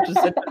underwear, which is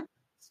a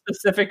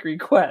specific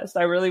request.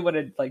 I really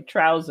wanted like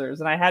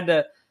trousers. And I had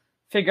to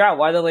figure out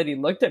why the lady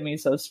looked at me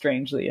so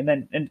strangely.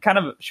 And kind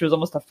of, she was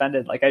almost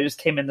offended. Like I just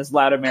came in this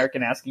loud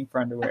American asking for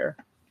underwear,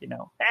 hey,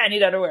 I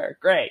need underwear.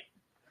 Great.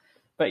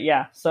 But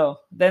yeah, so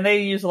then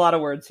they use a lot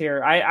of words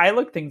here. I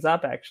look things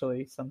up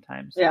actually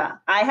sometimes. Yeah,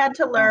 I had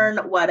to learn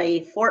what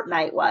a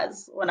fortnight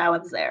was when I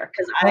was there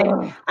because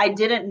I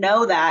didn't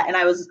know that, and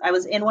I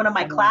was in one of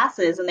my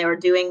classes and they were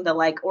doing the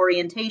like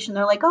orientation.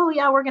 They're like, oh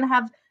yeah, we're gonna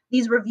have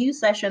these review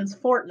sessions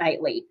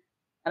fortnightly,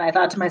 and I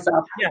thought to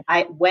myself,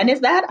 when is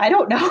that? I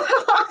don't know how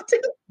often.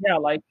 Yeah,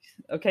 like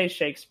okay,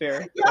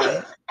 Shakespeare.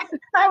 Yeah.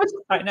 Right?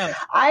 I know.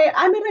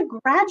 I'm in a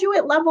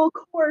graduate level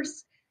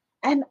course.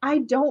 And I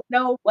don't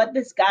know what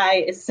this guy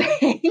is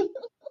saying.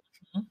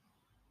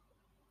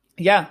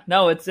 Yeah,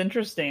 no, it's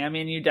interesting. I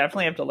mean, you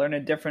definitely have to learn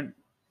a different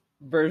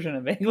version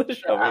of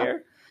English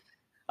over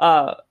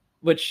here.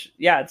 Which,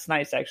 yeah, it's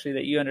nice actually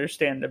that you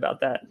understand about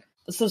that.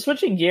 So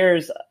switching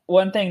gears,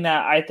 one thing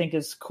that I think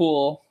is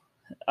cool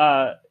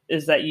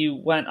is that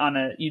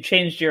you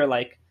changed your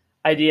like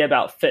idea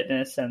about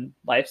fitness and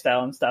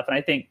lifestyle and stuff. And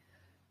I think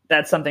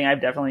that's something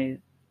I've definitely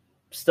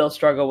still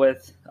struggle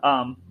with.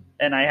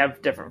 And I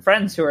have different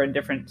friends who are in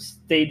different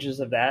stages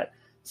of that.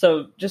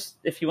 So just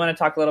if you want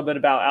to talk a little bit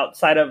about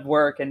outside of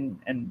work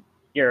and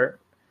your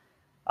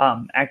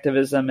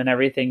activism and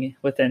everything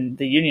within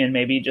the union,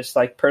 maybe just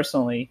like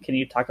personally, can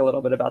you talk a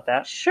little bit about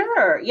that?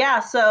 Sure. Yeah.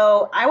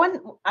 So I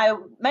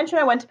mentioned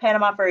I went to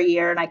Panama for a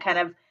year and I kind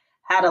of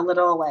had a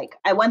little like,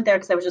 I went there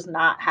because I was just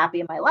not happy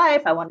in my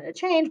life. I wanted to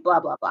change, blah,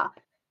 blah, blah.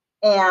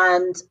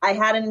 And I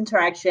had an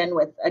interaction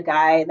with a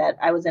guy that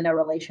I was in a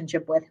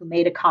relationship with who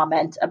made a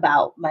comment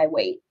about my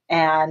weight.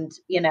 And,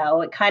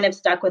 it kind of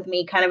stuck with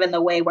me kind of in the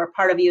way where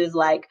part of you is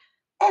like,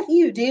 F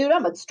you, dude,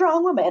 I'm a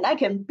strong woman. I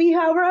can be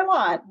however I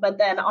want. But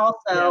then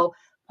also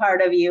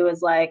part of you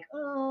is like,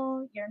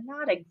 oh, you're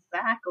not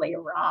exactly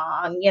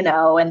wrong,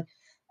 And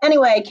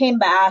anyway, I came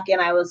back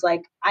and I was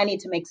like, I need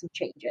to make some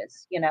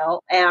changes,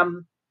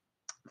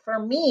 For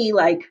me,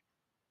 like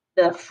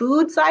the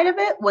food side of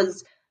it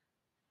was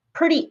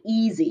pretty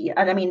easy.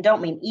 And I mean,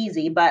 don't mean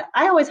easy, but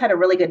I always had a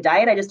really good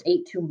diet. I just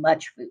ate too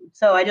much food.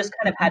 So I just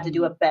kind of had to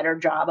do a better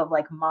job of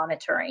like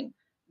monitoring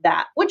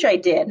that, which I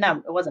did. Now,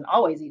 it wasn't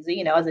always easy.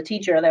 As a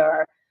teacher, there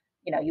are,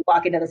 you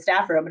walk into the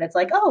staff room and it's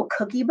like, oh,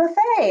 cookie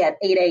buffet at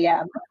 8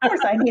 a.m. Of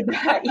course I need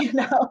that,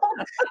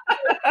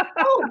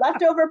 Oh,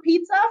 leftover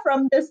pizza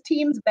from this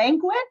team's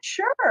banquet?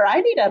 Sure. I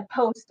need a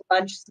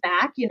post-lunch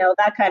snack,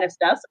 that kind of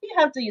stuff. So you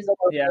have to use a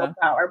little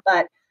willpower.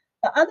 But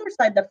the other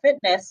side, the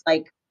fitness,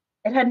 like,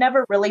 it had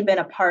never really been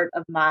a part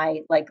of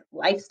my like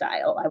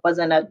lifestyle. I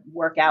wasn't a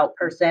workout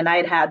person.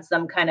 I'd had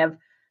some kind of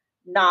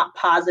not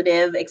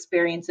positive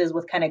experiences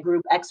with kind of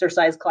group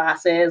exercise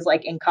classes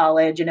like in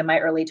college and in my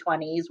early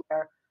 20s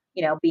where,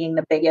 being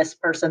the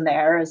biggest person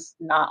there is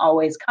not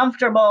always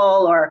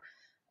comfortable, or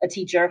a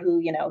teacher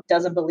who,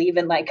 doesn't believe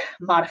in like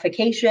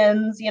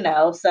modifications,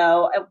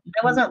 so I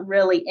wasn't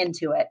really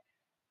into it.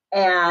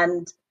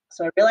 And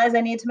so I realized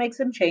I needed to make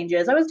some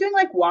changes. I was doing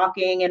like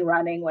walking and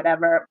running,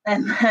 whatever.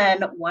 And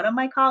then one of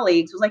my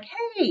colleagues was like,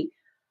 hey,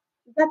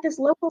 we've got this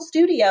local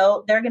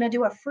studio. They're going to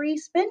do a free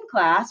spin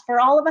class for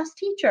all of us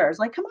teachers.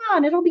 Like, come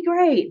on, it'll be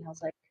great. And I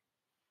was like,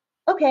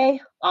 okay,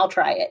 I'll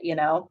try it,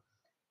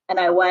 And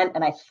I went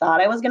and I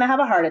thought I was going to have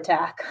a heart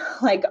attack,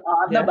 like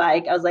on the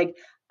bike. I was like,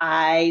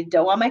 I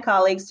don't want my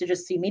colleagues to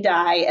just see me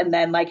die and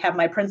then like have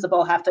my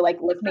principal have to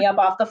like lift me up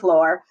off the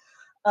floor.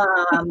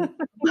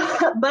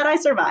 But I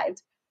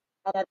survived.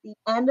 And at the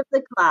end of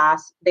the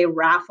class, they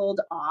raffled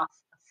off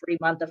a free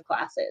month of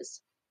classes.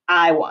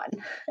 I won.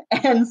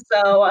 And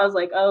so I was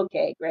like,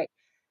 okay, great.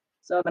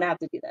 So I'm going to have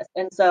to do this.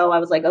 And so I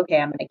was like, okay,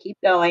 I'm going to keep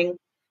going.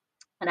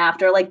 And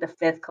after like the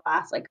fifth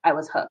class, like I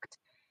was hooked.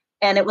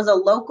 And it was a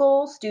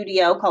local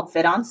studio called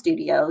Fit On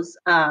Studios.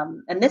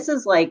 And this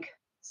is like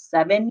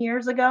 7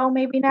 years ago,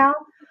 maybe now.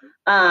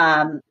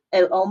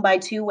 Owned by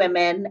two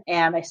women,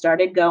 and I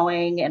started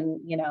going,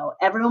 and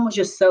everyone was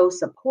just so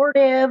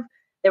supportive.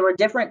 There were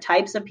different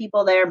types of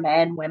people there: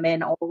 men,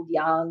 women, old,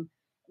 young.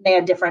 They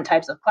had different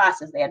types of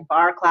classes. They had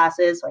bar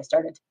classes, so I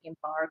started taking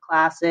bar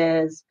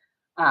classes.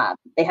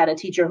 They had a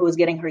teacher who was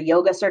getting her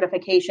yoga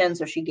certification,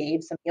 so she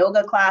gave some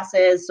yoga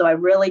classes. So I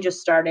really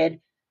just started,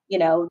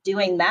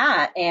 doing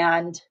that.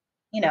 And,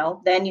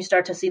 then you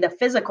start to see the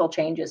physical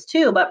changes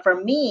too. But for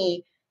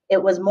me,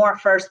 it was more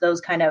first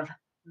those kind of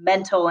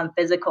mental and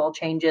physical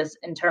changes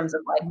in terms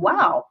of like,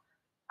 wow,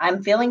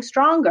 I'm feeling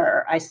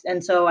stronger.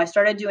 And so I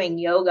started doing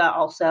yoga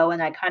also,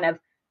 and I kind of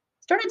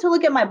started to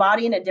look at my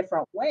body in a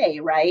different way,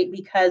 right?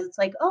 Because it's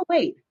like, oh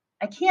wait,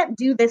 I can't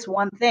do this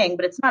one thing,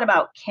 but it's not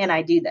about can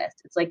I do this?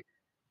 It's like,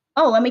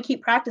 oh, let me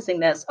keep practicing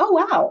this. Oh,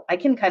 wow, I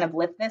can kind of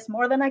lift this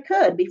more than I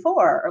could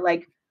before. Or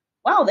like,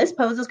 wow, this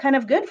pose is kind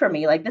of good for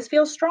me. Like this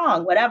feels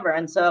strong, whatever.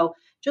 And so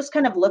just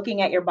kind of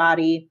looking at your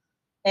body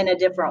in a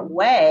different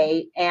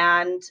way.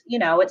 And,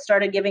 it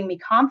started giving me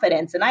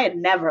confidence. And I had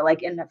never,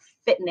 like in the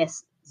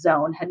fitness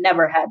zone, had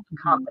never had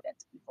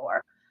confidence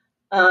before.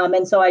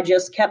 And so I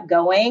just kept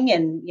going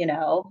and,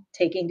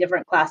 taking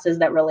different classes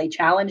that really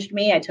challenged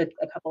me. I took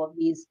a couple of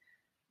these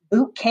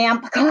boot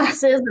camp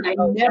classes that I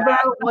never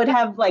would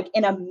have like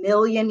in a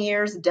million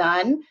years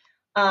done.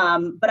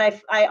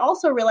 But I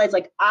also realized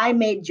like I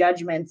made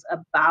judgments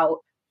about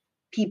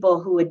people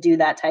who would do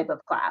that type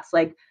of class.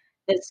 Like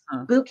this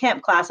boot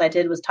camp class I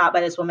did was taught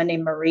by this woman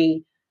named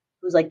Marie,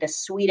 who's like this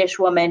Swedish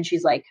woman.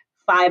 She's like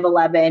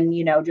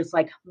 5'11", just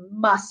like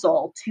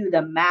muscle to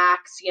the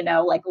max,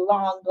 like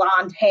long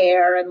blonde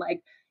hair and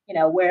like,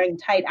 wearing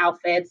tight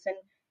outfits. And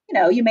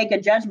you make a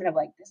judgment of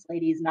like, this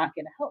lady's not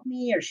going to help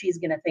me, or she's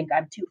going to think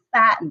I'm too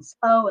fat and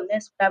slow and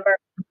this, whatever.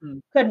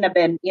 Couldn't have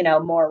been,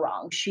 more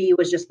wrong. She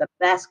was just the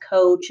best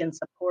coach and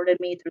supported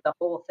me through the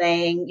whole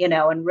thing,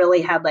 and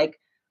really had like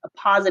a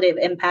positive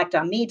impact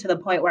on me to the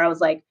point where I was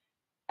like,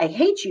 I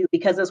hate you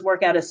because this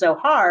workout is so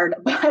hard,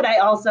 but I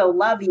also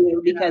love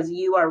you because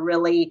you are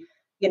really,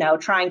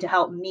 trying to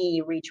help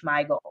me reach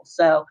my goals.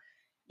 So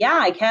yeah,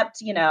 I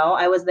kept,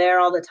 I was there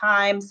all the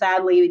time.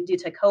 Sadly, due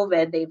to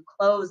COVID, they've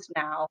closed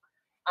now.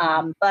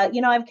 But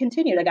I've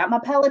continued. I got my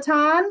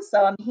Peloton,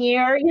 so I'm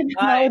here,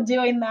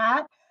 doing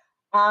that.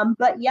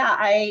 But yeah,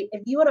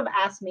 if you would have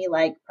asked me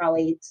like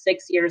probably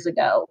 6 years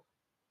ago,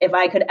 if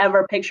I could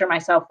ever picture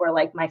myself where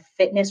like my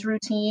fitness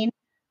routine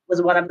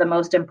was one of the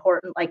most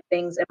important like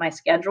things in my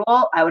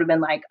schedule, I would have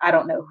been like, I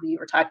don't know who you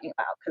were talking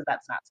about because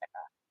that's not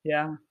Sarah.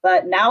 Yeah.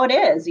 But now it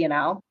is,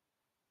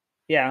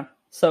 Yeah.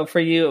 So for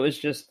you, it was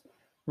just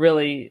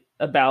really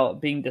about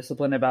being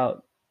disciplined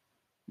about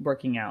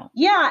working out.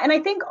 Yeah. And I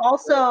think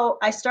also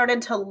I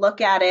started to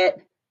look at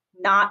it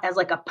not as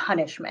like a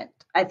punishment.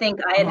 I think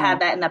I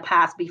had that in the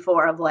past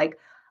before of like,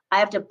 I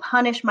have to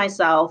punish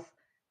myself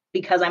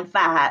because I'm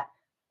fat.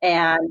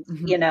 And,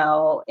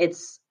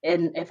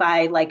 and if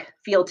I like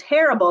feel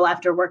terrible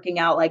after working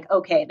out, like,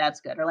 okay, that's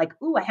good. Or like,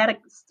 ooh, I had a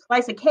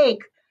slice of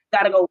cake,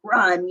 got to go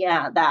run.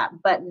 Yeah, that.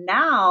 But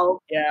now,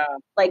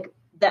 like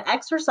the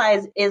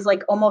exercise is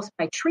like almost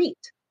my treat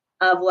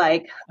of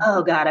like,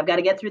 oh God, I've got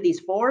to get through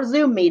these 4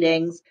 Zoom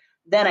meetings.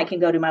 Then I can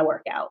go do my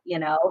workout,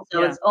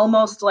 So it's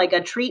almost like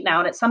a treat now.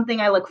 And it's something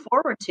I look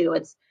forward to.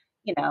 It's,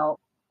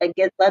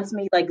 it lets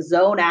me like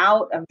zone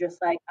out. I'm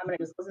just like, I'm going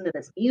to just listen to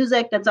this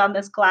music that's on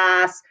this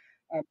class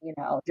and,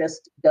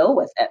 just go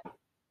with it.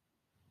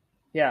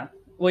 Yeah.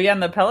 Well, yeah.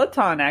 And the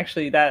Peloton,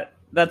 actually,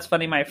 that's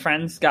funny. My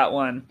friends got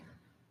one.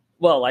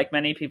 Well, like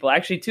many people,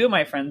 actually, 2 of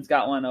my friends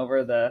got one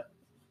over the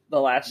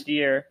last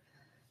year.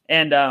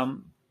 And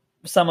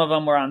some of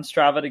them were on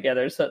Strava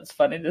together. So it's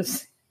funny to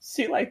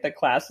see like the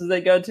classes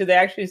they go to. They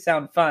actually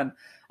sound fun.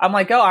 I'm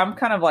like, oh, I'm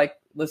kind of like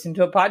listening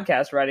to a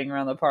podcast riding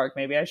around the park.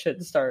 Maybe I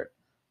should start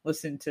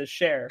listening to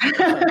Cher.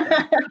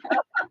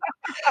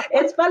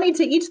 It's funny,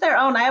 to each their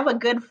own. I have a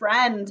good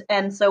friend.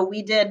 And so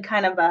we did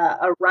kind of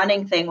a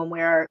running thing when we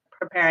were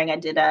preparing. I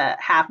did a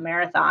half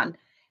marathon.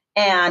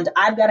 And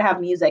I've got to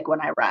have music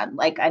when I run.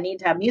 Like I need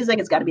to have music.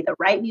 It's got to be the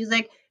right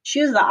music.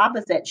 She was the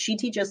opposite. She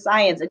teaches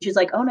science and she's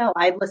like, oh no,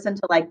 I listen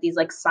to like these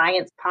like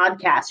science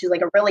podcasts. She's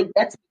like, it really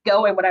gets me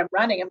going when I'm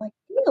running. I'm like,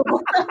 ew.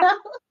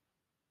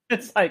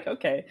 It's like,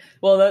 okay,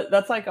 well,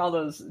 that's like all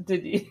those,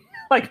 did you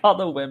like all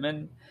the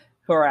women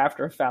who are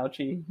after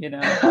Fauci,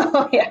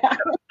 Oh, yeah.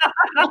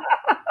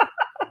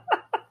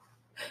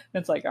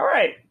 It's like, all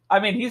right.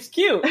 I mean, he's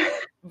cute,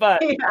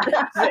 but he's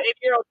an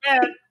 8-year-old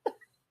man.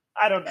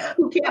 I don't know.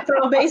 Who can't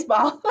throw a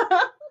baseball.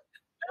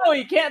 No,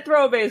 he can't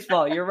throw a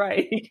baseball. You're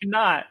right. He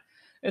cannot.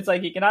 It's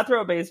like he cannot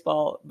throw a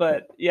baseball.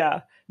 But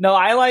yeah, no,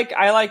 I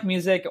like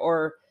music,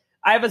 or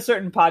I have a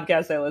certain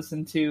podcast I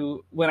listen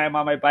to when I'm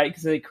on my bike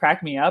because they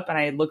crack me up and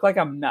I look like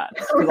I'm nuts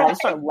because I'll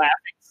start laughing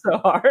so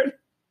hard.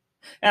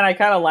 And I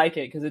kind of like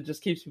it because it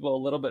just keeps people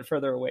a little bit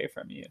further away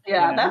from you, you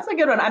Yeah, know? that's a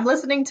good one. I'm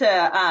listening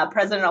to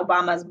President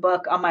Obama's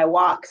book on my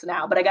walks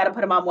now, but I got to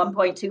put him on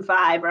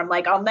 1.25 or I'm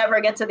like, I'll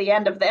never get to the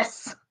end of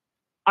this.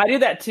 I do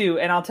that too.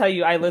 And I'll tell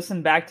you, I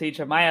listen back to each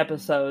of my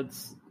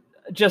episodes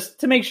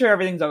just to make sure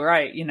everything's all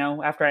right,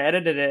 after I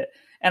edited it.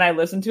 And I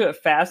listen to it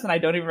fast and I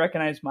don't even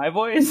recognize my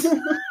voice.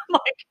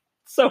 Like,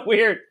 so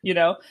weird.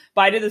 But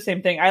I did the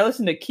same thing. I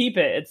listened to Keep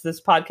It. It's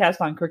this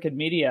podcast on Crooked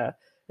Media.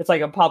 It's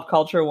like a pop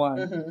culture one.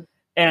 Mm-hmm.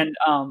 And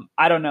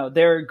I don't know,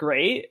 they're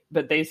great,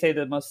 but they say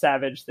the most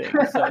savage things.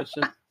 So it's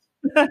just,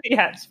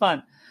 yeah, it's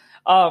fun.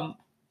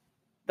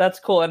 That's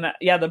cool. And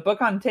yeah, the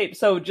book on tape.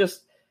 So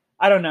just,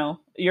 I don't know,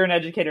 you're an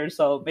educator,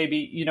 so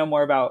maybe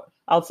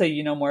I'll say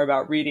you know more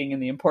about reading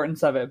and the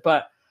importance of it.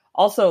 But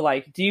also,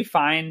 like, do you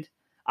find,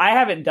 I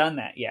haven't done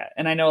that yet.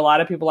 And I know a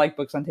lot of people like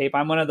books on tape.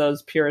 I'm one of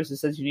those purists who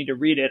says you need to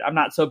read it. I'm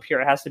not so pure.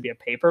 It has to be a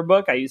paper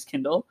book. I use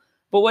Kindle.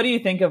 But what do you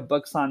think of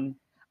books on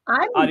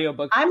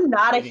audiobooks? I'm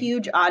not reading? a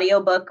huge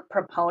audiobook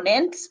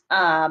proponent.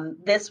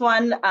 This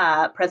one,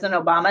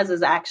 President Obama's,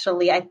 is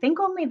actually, I think,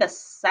 only the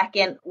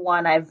second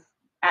one I've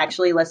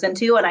actually listened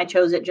to, and I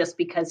chose it just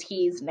because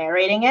he's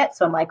narrating it.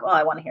 So I'm like, oh,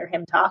 I want to hear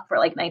him talk for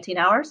like 19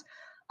 hours.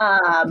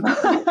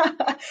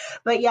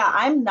 But yeah,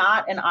 I'm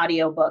not an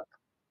audiobook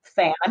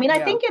fan. I mean, I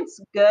think it's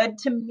good.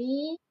 To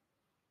me,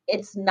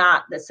 it's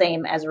not the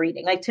same as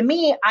reading. Like, to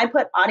me, I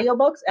put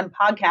audiobooks and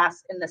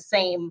podcasts in the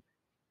same,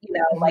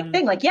 like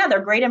thing. Like, yeah,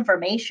 they're great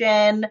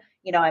information.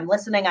 I'm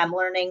listening, I'm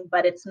learning,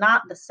 but it's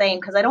not the same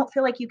because I don't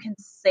feel like you can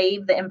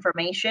save the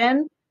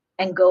information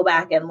and go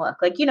back and look.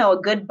 Like, a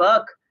good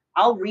book,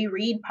 I'll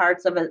reread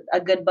parts of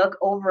a good book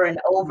over and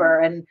over.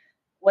 And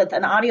with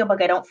an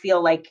audiobook, I don't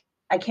feel like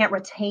I can't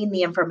retain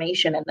the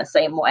information in the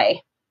same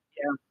way.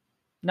 Yeah.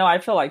 No, I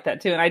feel like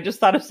that too. And I just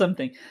thought of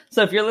something.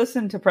 So if you're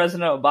listening to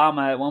President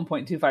Obama at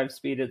 1.25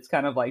 speed, it's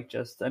kind of like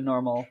just a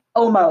normal.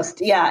 Almost.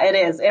 Yeah, it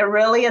is. It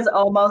really is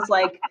almost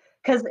like,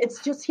 because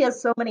it's just, he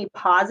has so many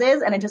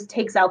pauses and it just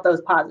takes out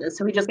those pauses.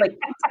 So he just like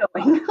keeps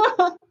going.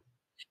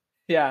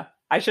 Yeah.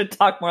 I should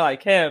talk more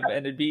like him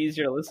and it'd be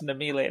easier to listen to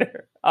me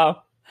later. Oh,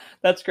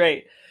 that's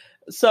great.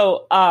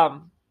 So,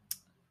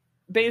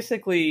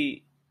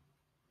 basically,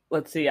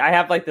 let's see. I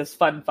have like this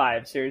fun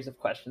 5 series of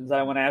questions that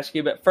I want to ask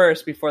you. But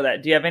first, before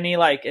that, do you have any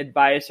like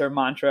advice or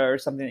mantra or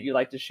something that you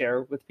like to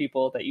share with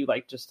people that you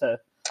like just to?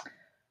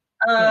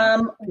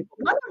 One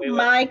of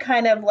my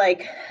kind of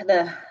like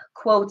the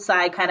quotes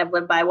I kind of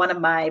live by, one of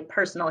my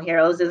personal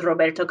heroes is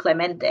Roberto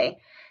Clemente.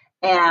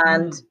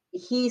 And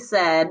he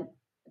said,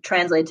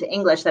 translated to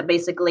English, that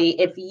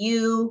basically if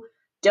you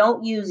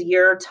don't use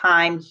your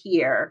time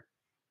here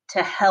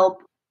to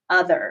help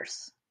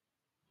others,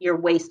 you're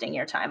wasting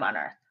your time on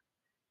earth.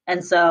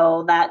 And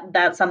so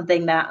that's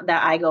something that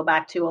I go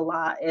back to a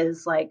lot,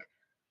 is like,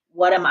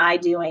 what am I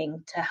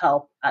doing to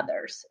help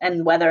others?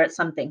 And whether it's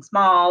something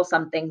small,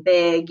 something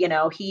big,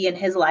 he in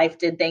his life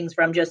did things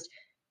from just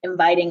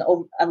inviting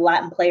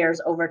Latin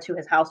players over to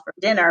his house for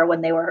dinner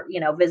when they were,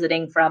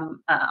 visiting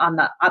from on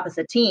the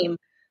opposite team,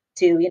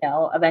 to,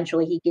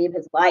 eventually he gave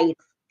his life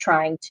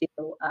trying to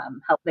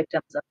help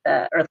victims of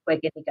the earthquake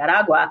in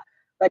Nicaragua.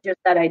 But just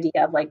that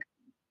idea of like,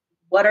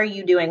 what are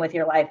you doing with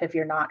your life if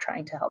you're not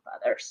trying to help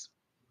others?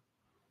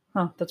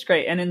 Huh, that's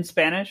great. And in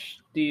Spanish,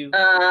 do you?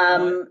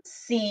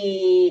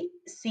 Si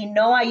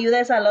no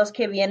ayudas a los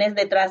que vienes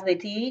detrás de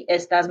ti,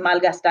 estás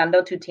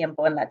malgastando tu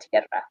tiempo en la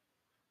tierra.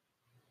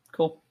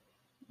 Cool.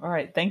 All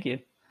right. Thank you.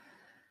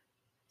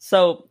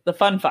 So the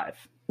fun 5.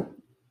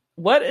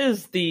 What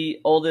is the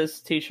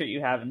oldest T-shirt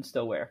you have and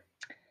still wear?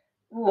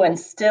 Ooh, and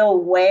still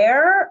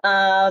wear?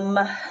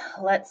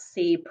 Let's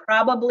see.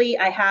 Probably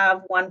I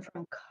have one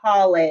from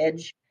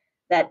college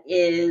that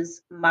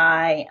is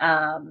my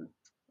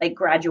like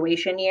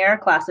graduation year,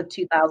 class of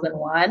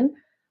 2001,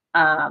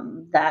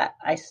 that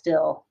I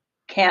still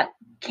can't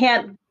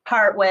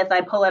part with.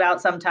 I pull it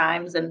out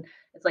sometimes and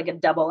it's like a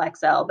double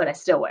XL, but I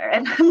still wear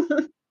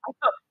it.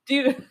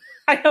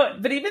 I know,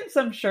 but even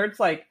some shirts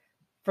like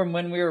from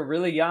when we were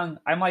really young,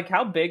 I'm like,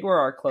 how big were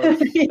our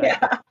clothes?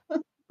 Yeah.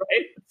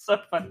 Right? It's so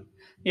fun.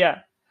 Yeah.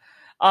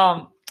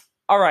 All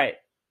right.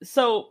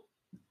 So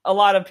a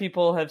lot of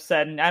people have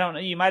said, and I don't know,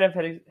 you might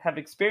have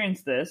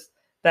experienced this,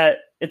 that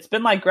it's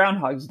been like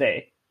Groundhog's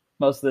Day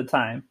most of the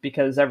time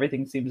because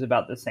everything seems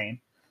about the same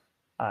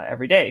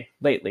every day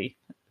lately,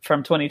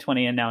 from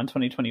 2020 and now in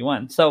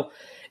 2021. So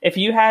if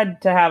you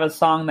had to have a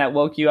song that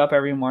woke you up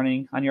every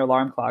morning on your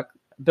alarm clock,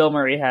 Bill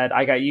Murray had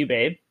I Got You,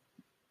 Babe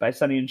by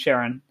Sonny and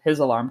Sharon, his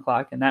alarm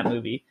clock in that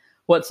movie,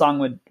 what song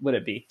would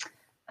it be?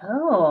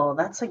 Oh,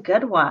 that's a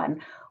good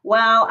one.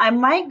 Well, I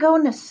might go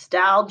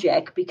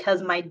nostalgic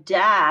because my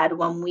dad,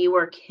 when we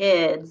were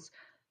kids,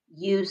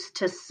 used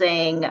to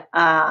sing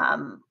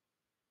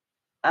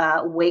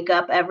Wake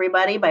Up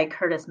Everybody by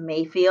Curtis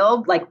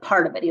Mayfield. Like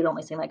part of it, he'd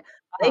only sing like,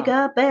 wake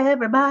up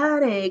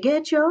everybody,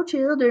 get your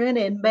children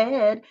in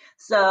bed.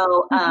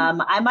 So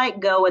I might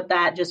go with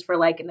that just for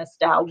like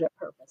nostalgia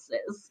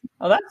purposes.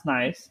 Oh, that's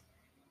nice.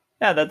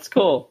 Yeah, that's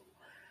cool.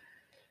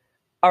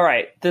 All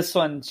right, this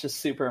one's just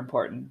super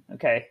important.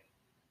 Okay.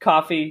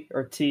 Coffee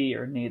or tea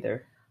or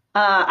neither?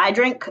 I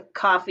drink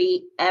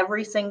coffee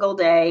every single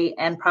day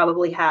and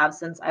probably have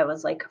since I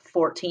was like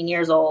 14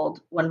 years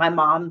old when my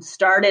mom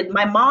started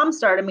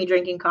me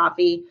drinking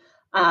coffee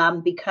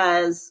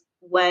because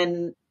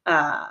when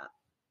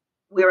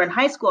we were in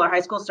high school, our high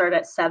school started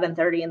at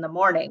 7:30 in the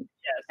morning.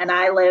 Yes. And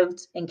I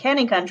lived in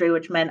Canyon Country,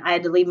 which meant I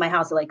had to leave my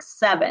house at like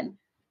 7.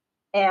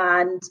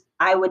 And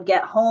I would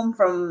get home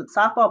from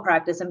softball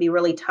practice and be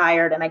really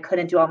tired and I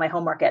couldn't do all my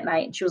homework at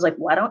night. And she was like,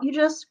 "Why don't you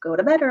just go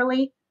to bed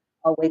early?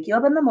 I'll wake you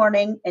up in the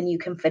morning and you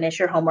can finish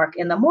your homework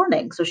in the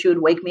morning." So she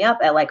would wake me up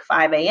at like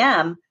 5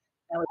 a.m.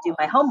 I would do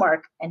my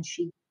homework and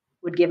she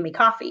would give me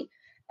coffee.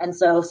 And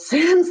so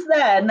since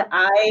then,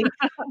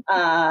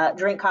 I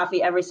drink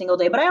coffee every single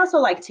day. But I also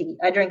like tea.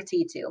 I drink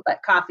tea too,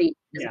 but coffee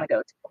is Yeah. my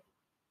go-to.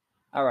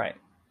 All right.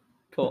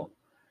 Cool.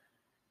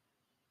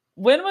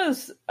 When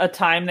was a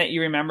time that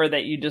you remember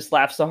that you just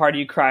laughed so hard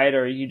you cried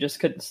or you just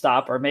couldn't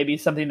stop, or maybe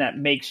something that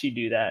makes you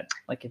do that,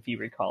 like if you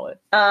recall it?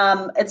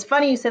 It's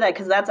funny you say that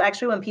because that's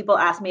actually when people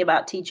ask me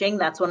about teaching.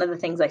 That's one of the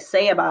things I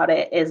say about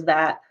it is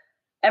that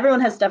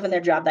everyone has stuff in their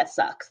job that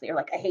sucks. They're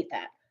like, I hate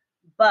that.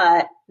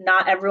 But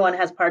not everyone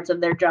has parts of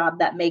their job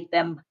that make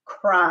them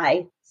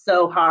cry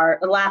so hard,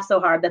 laugh so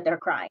hard that they're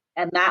crying.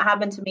 And that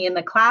happened to me in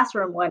the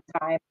classroom one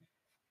time.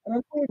 I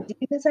remember we were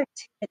doing this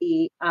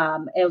activity.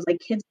 It was like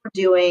kids were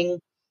doing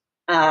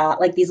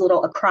like these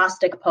little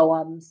acrostic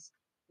poems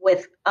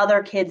with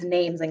other kids'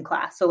 names in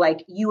class. So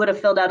like you would have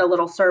filled out a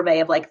little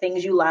survey of like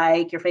things you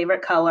like, your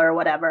favorite color,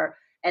 whatever,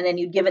 and then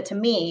you'd give it to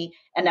me.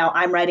 And now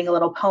I'm writing a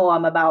little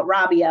poem about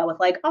Rabia with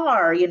like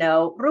R,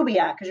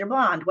 Rubia because you're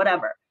blonde,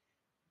 whatever.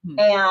 Hmm.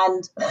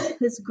 And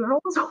this girl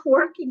was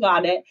working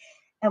on it,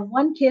 and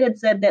one kid had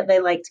said that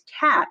they liked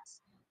cats,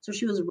 so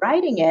she was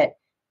writing it,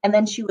 and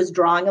then she was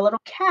drawing a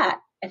little cat,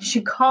 and she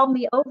called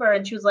me over,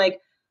 and she was like,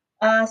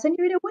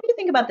 "Senorita, what do you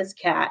think about this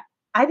cat?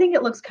 I think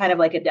it looks kind of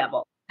like a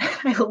devil."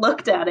 I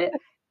looked at it,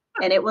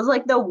 and it was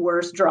like the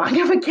worst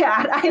drawing of a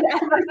cat I had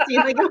ever seen.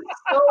 Like it was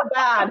so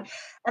bad,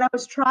 and I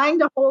was trying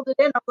to hold it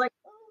in. I was like,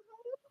 "Oh,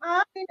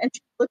 fine," and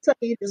she looks at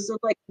me just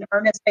with like an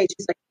earnest face.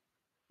 She's like,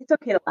 "It's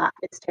okay to laugh.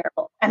 It's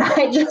terrible." And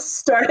I just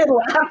started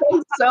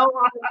laughing so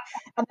hard.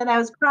 And then I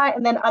was crying.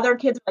 And then other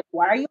kids were like,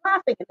 "Why are you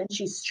laughing?" And then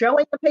she's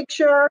showing the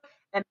picture.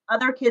 And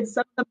other kids,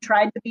 some of them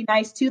tried to be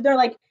nice too. They're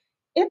like,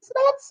 "It's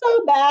not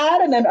so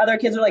bad." And then other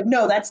kids are like,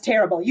 "No, that's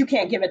terrible. You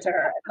can't give it to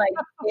her." Like,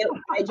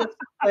 I just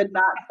could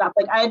not stop.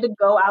 Like, I had to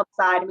go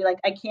outside and be like,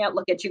 "I can't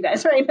look at you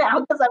guys right now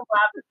because I'm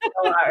laughing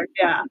so hard."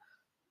 Yeah.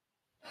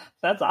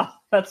 That's awesome.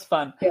 That's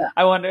fun. Yeah.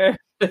 I wonder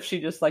if she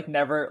just like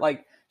never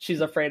like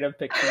she's afraid of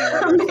picturing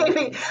it or Maybe.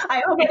 something.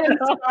 I hope I didn't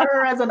scar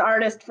her as an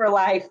artist for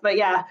life. But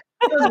yeah,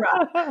 it was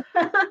rough.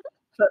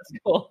 That's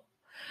cool.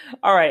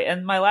 All right,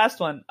 and my last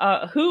one.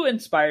 Who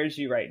inspires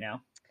you right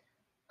now?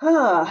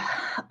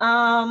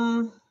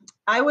 um,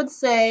 I would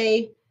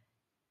say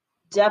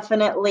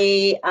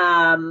definitely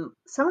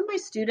some of my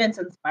students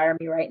inspire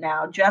me right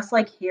now. Just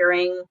like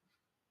hearing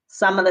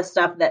some of the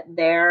stuff that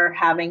they're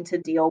having to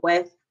deal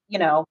with,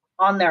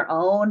 on their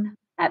own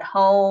at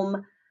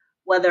home,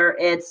 whether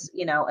it's,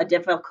 a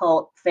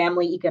difficult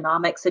family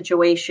economic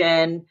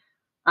situation,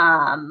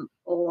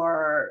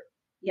 or,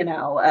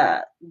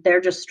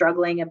 they're just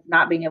struggling of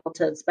not being able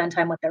to spend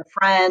time with their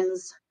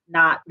friends,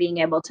 not being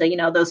able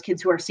to, those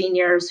kids who are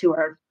seniors who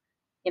are,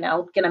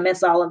 going to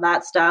miss all of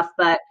that stuff,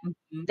 but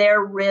Mhm.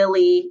 they're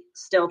really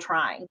still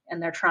trying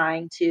and they're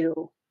trying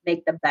to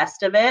make the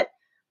best of it.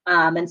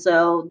 And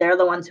so they're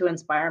the ones who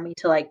inspire me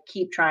to like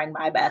keep trying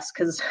my best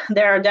because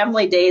there are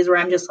definitely days where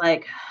I'm just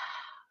like,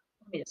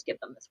 let me just give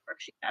them this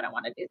worksheet. I don't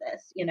want to do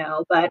this,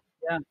 but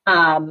Yeah.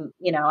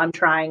 I'm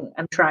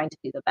trying to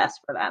do the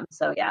best for them.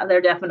 So yeah, they're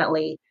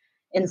definitely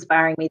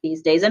inspiring me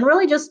these days. And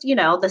really just,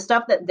 the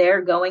stuff that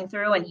they're going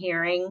through and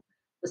hearing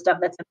the stuff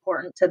that's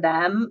important to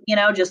them.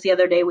 Just the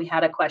other day we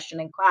had a question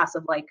in class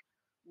of like,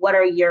 what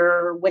are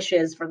your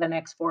wishes for the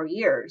next 4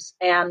 years?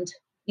 And,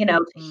 to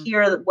Mm,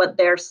 hear what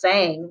they're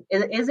saying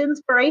is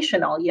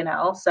inspirational.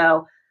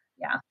 So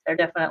yeah, they're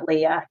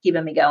definitely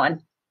keeping me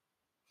going.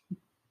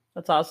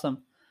 that's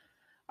awesome.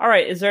 All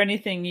right, is there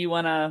anything you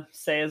want to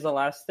say as a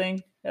last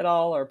thing at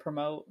all or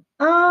promote?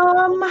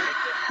 Um,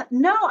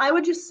 no, I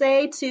would just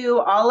say to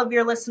all of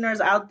your listeners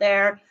out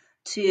there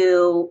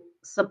to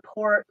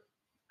support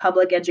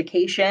public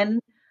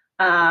education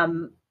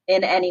in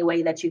any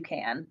way that you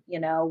can,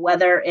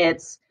 whether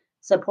it's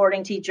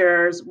supporting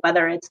teachers,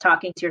 whether it's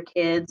talking to your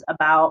kids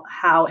about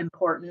how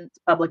important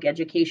public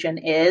education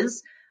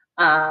is.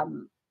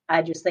 Um,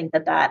 I just think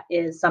that that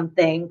is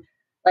something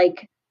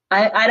like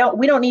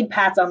we don't need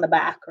pats on the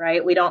back,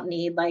 right? We don't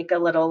need like a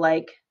little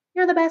like,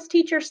 "You're the best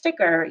teacher"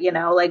 sticker,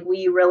 like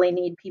we really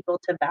need people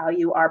to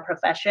value our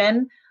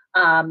profession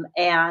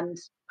and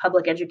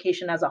public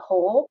education as a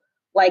whole,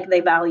 like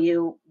they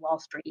value Wall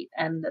Street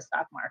and the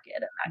stock market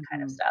and that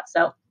kind of Mhm. stuff.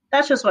 So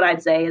that's just what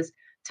I'd say is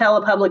tell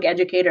a public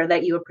educator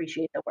that you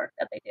appreciate the work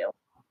that they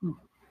do.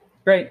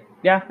 Great.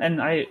 Yeah,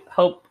 and I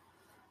hope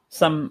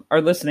some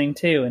are listening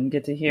too and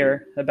get to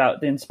hear about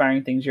the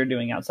inspiring things you're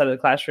doing outside of the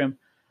classroom.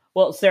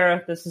 Well,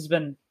 Sarah, this has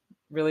been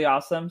really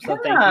awesome. So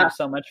thank you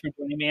so much for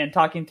joining me and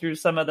talking through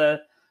some of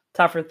the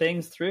tougher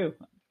things through.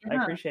 I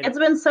appreciate it. It's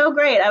been so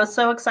great. I was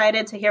so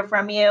excited to hear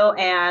from you,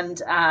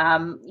 and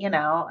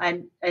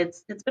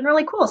it's been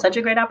really cool. Such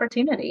a great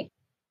opportunity.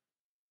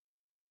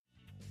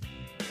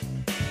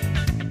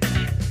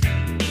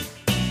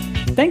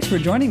 Thanks for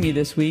joining me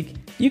this week.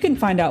 You can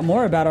find out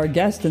more about our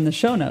guest in the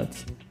show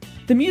notes.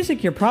 The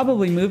music you're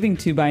probably moving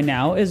to by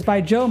now is by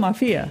Joe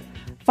Mafia.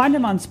 Find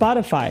him on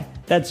Spotify.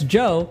 That's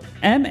Joe,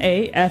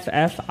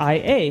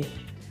 Maffia.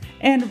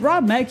 And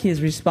Rob Metke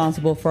is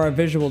responsible for our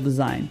visual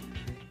design.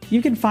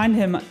 You can find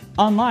him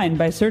online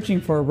by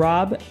searching for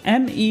Rob,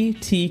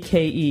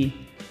 Metke.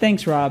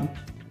 Thanks, Rob.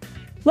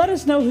 Let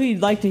us know who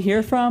you'd like to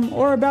hear from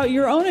or about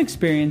your own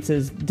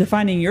experiences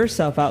defining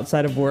yourself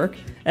outside of work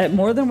at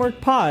More Than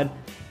Work Pod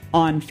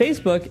on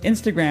Facebook,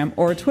 Instagram,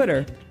 or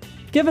Twitter.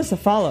 Give us a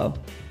follow.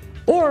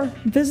 Or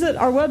visit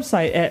our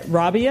website at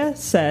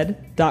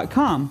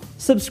rabiasaid.com.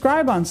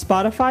 Subscribe on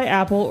Spotify,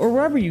 Apple, or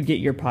wherever you get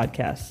your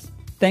podcasts.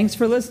 Thanks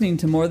for listening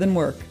to More Than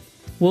Work.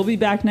 We'll be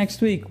back next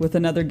week with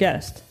another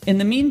guest. In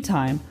the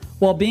meantime,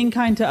 while being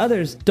kind to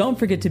others, don't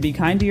forget to be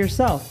kind to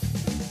yourself.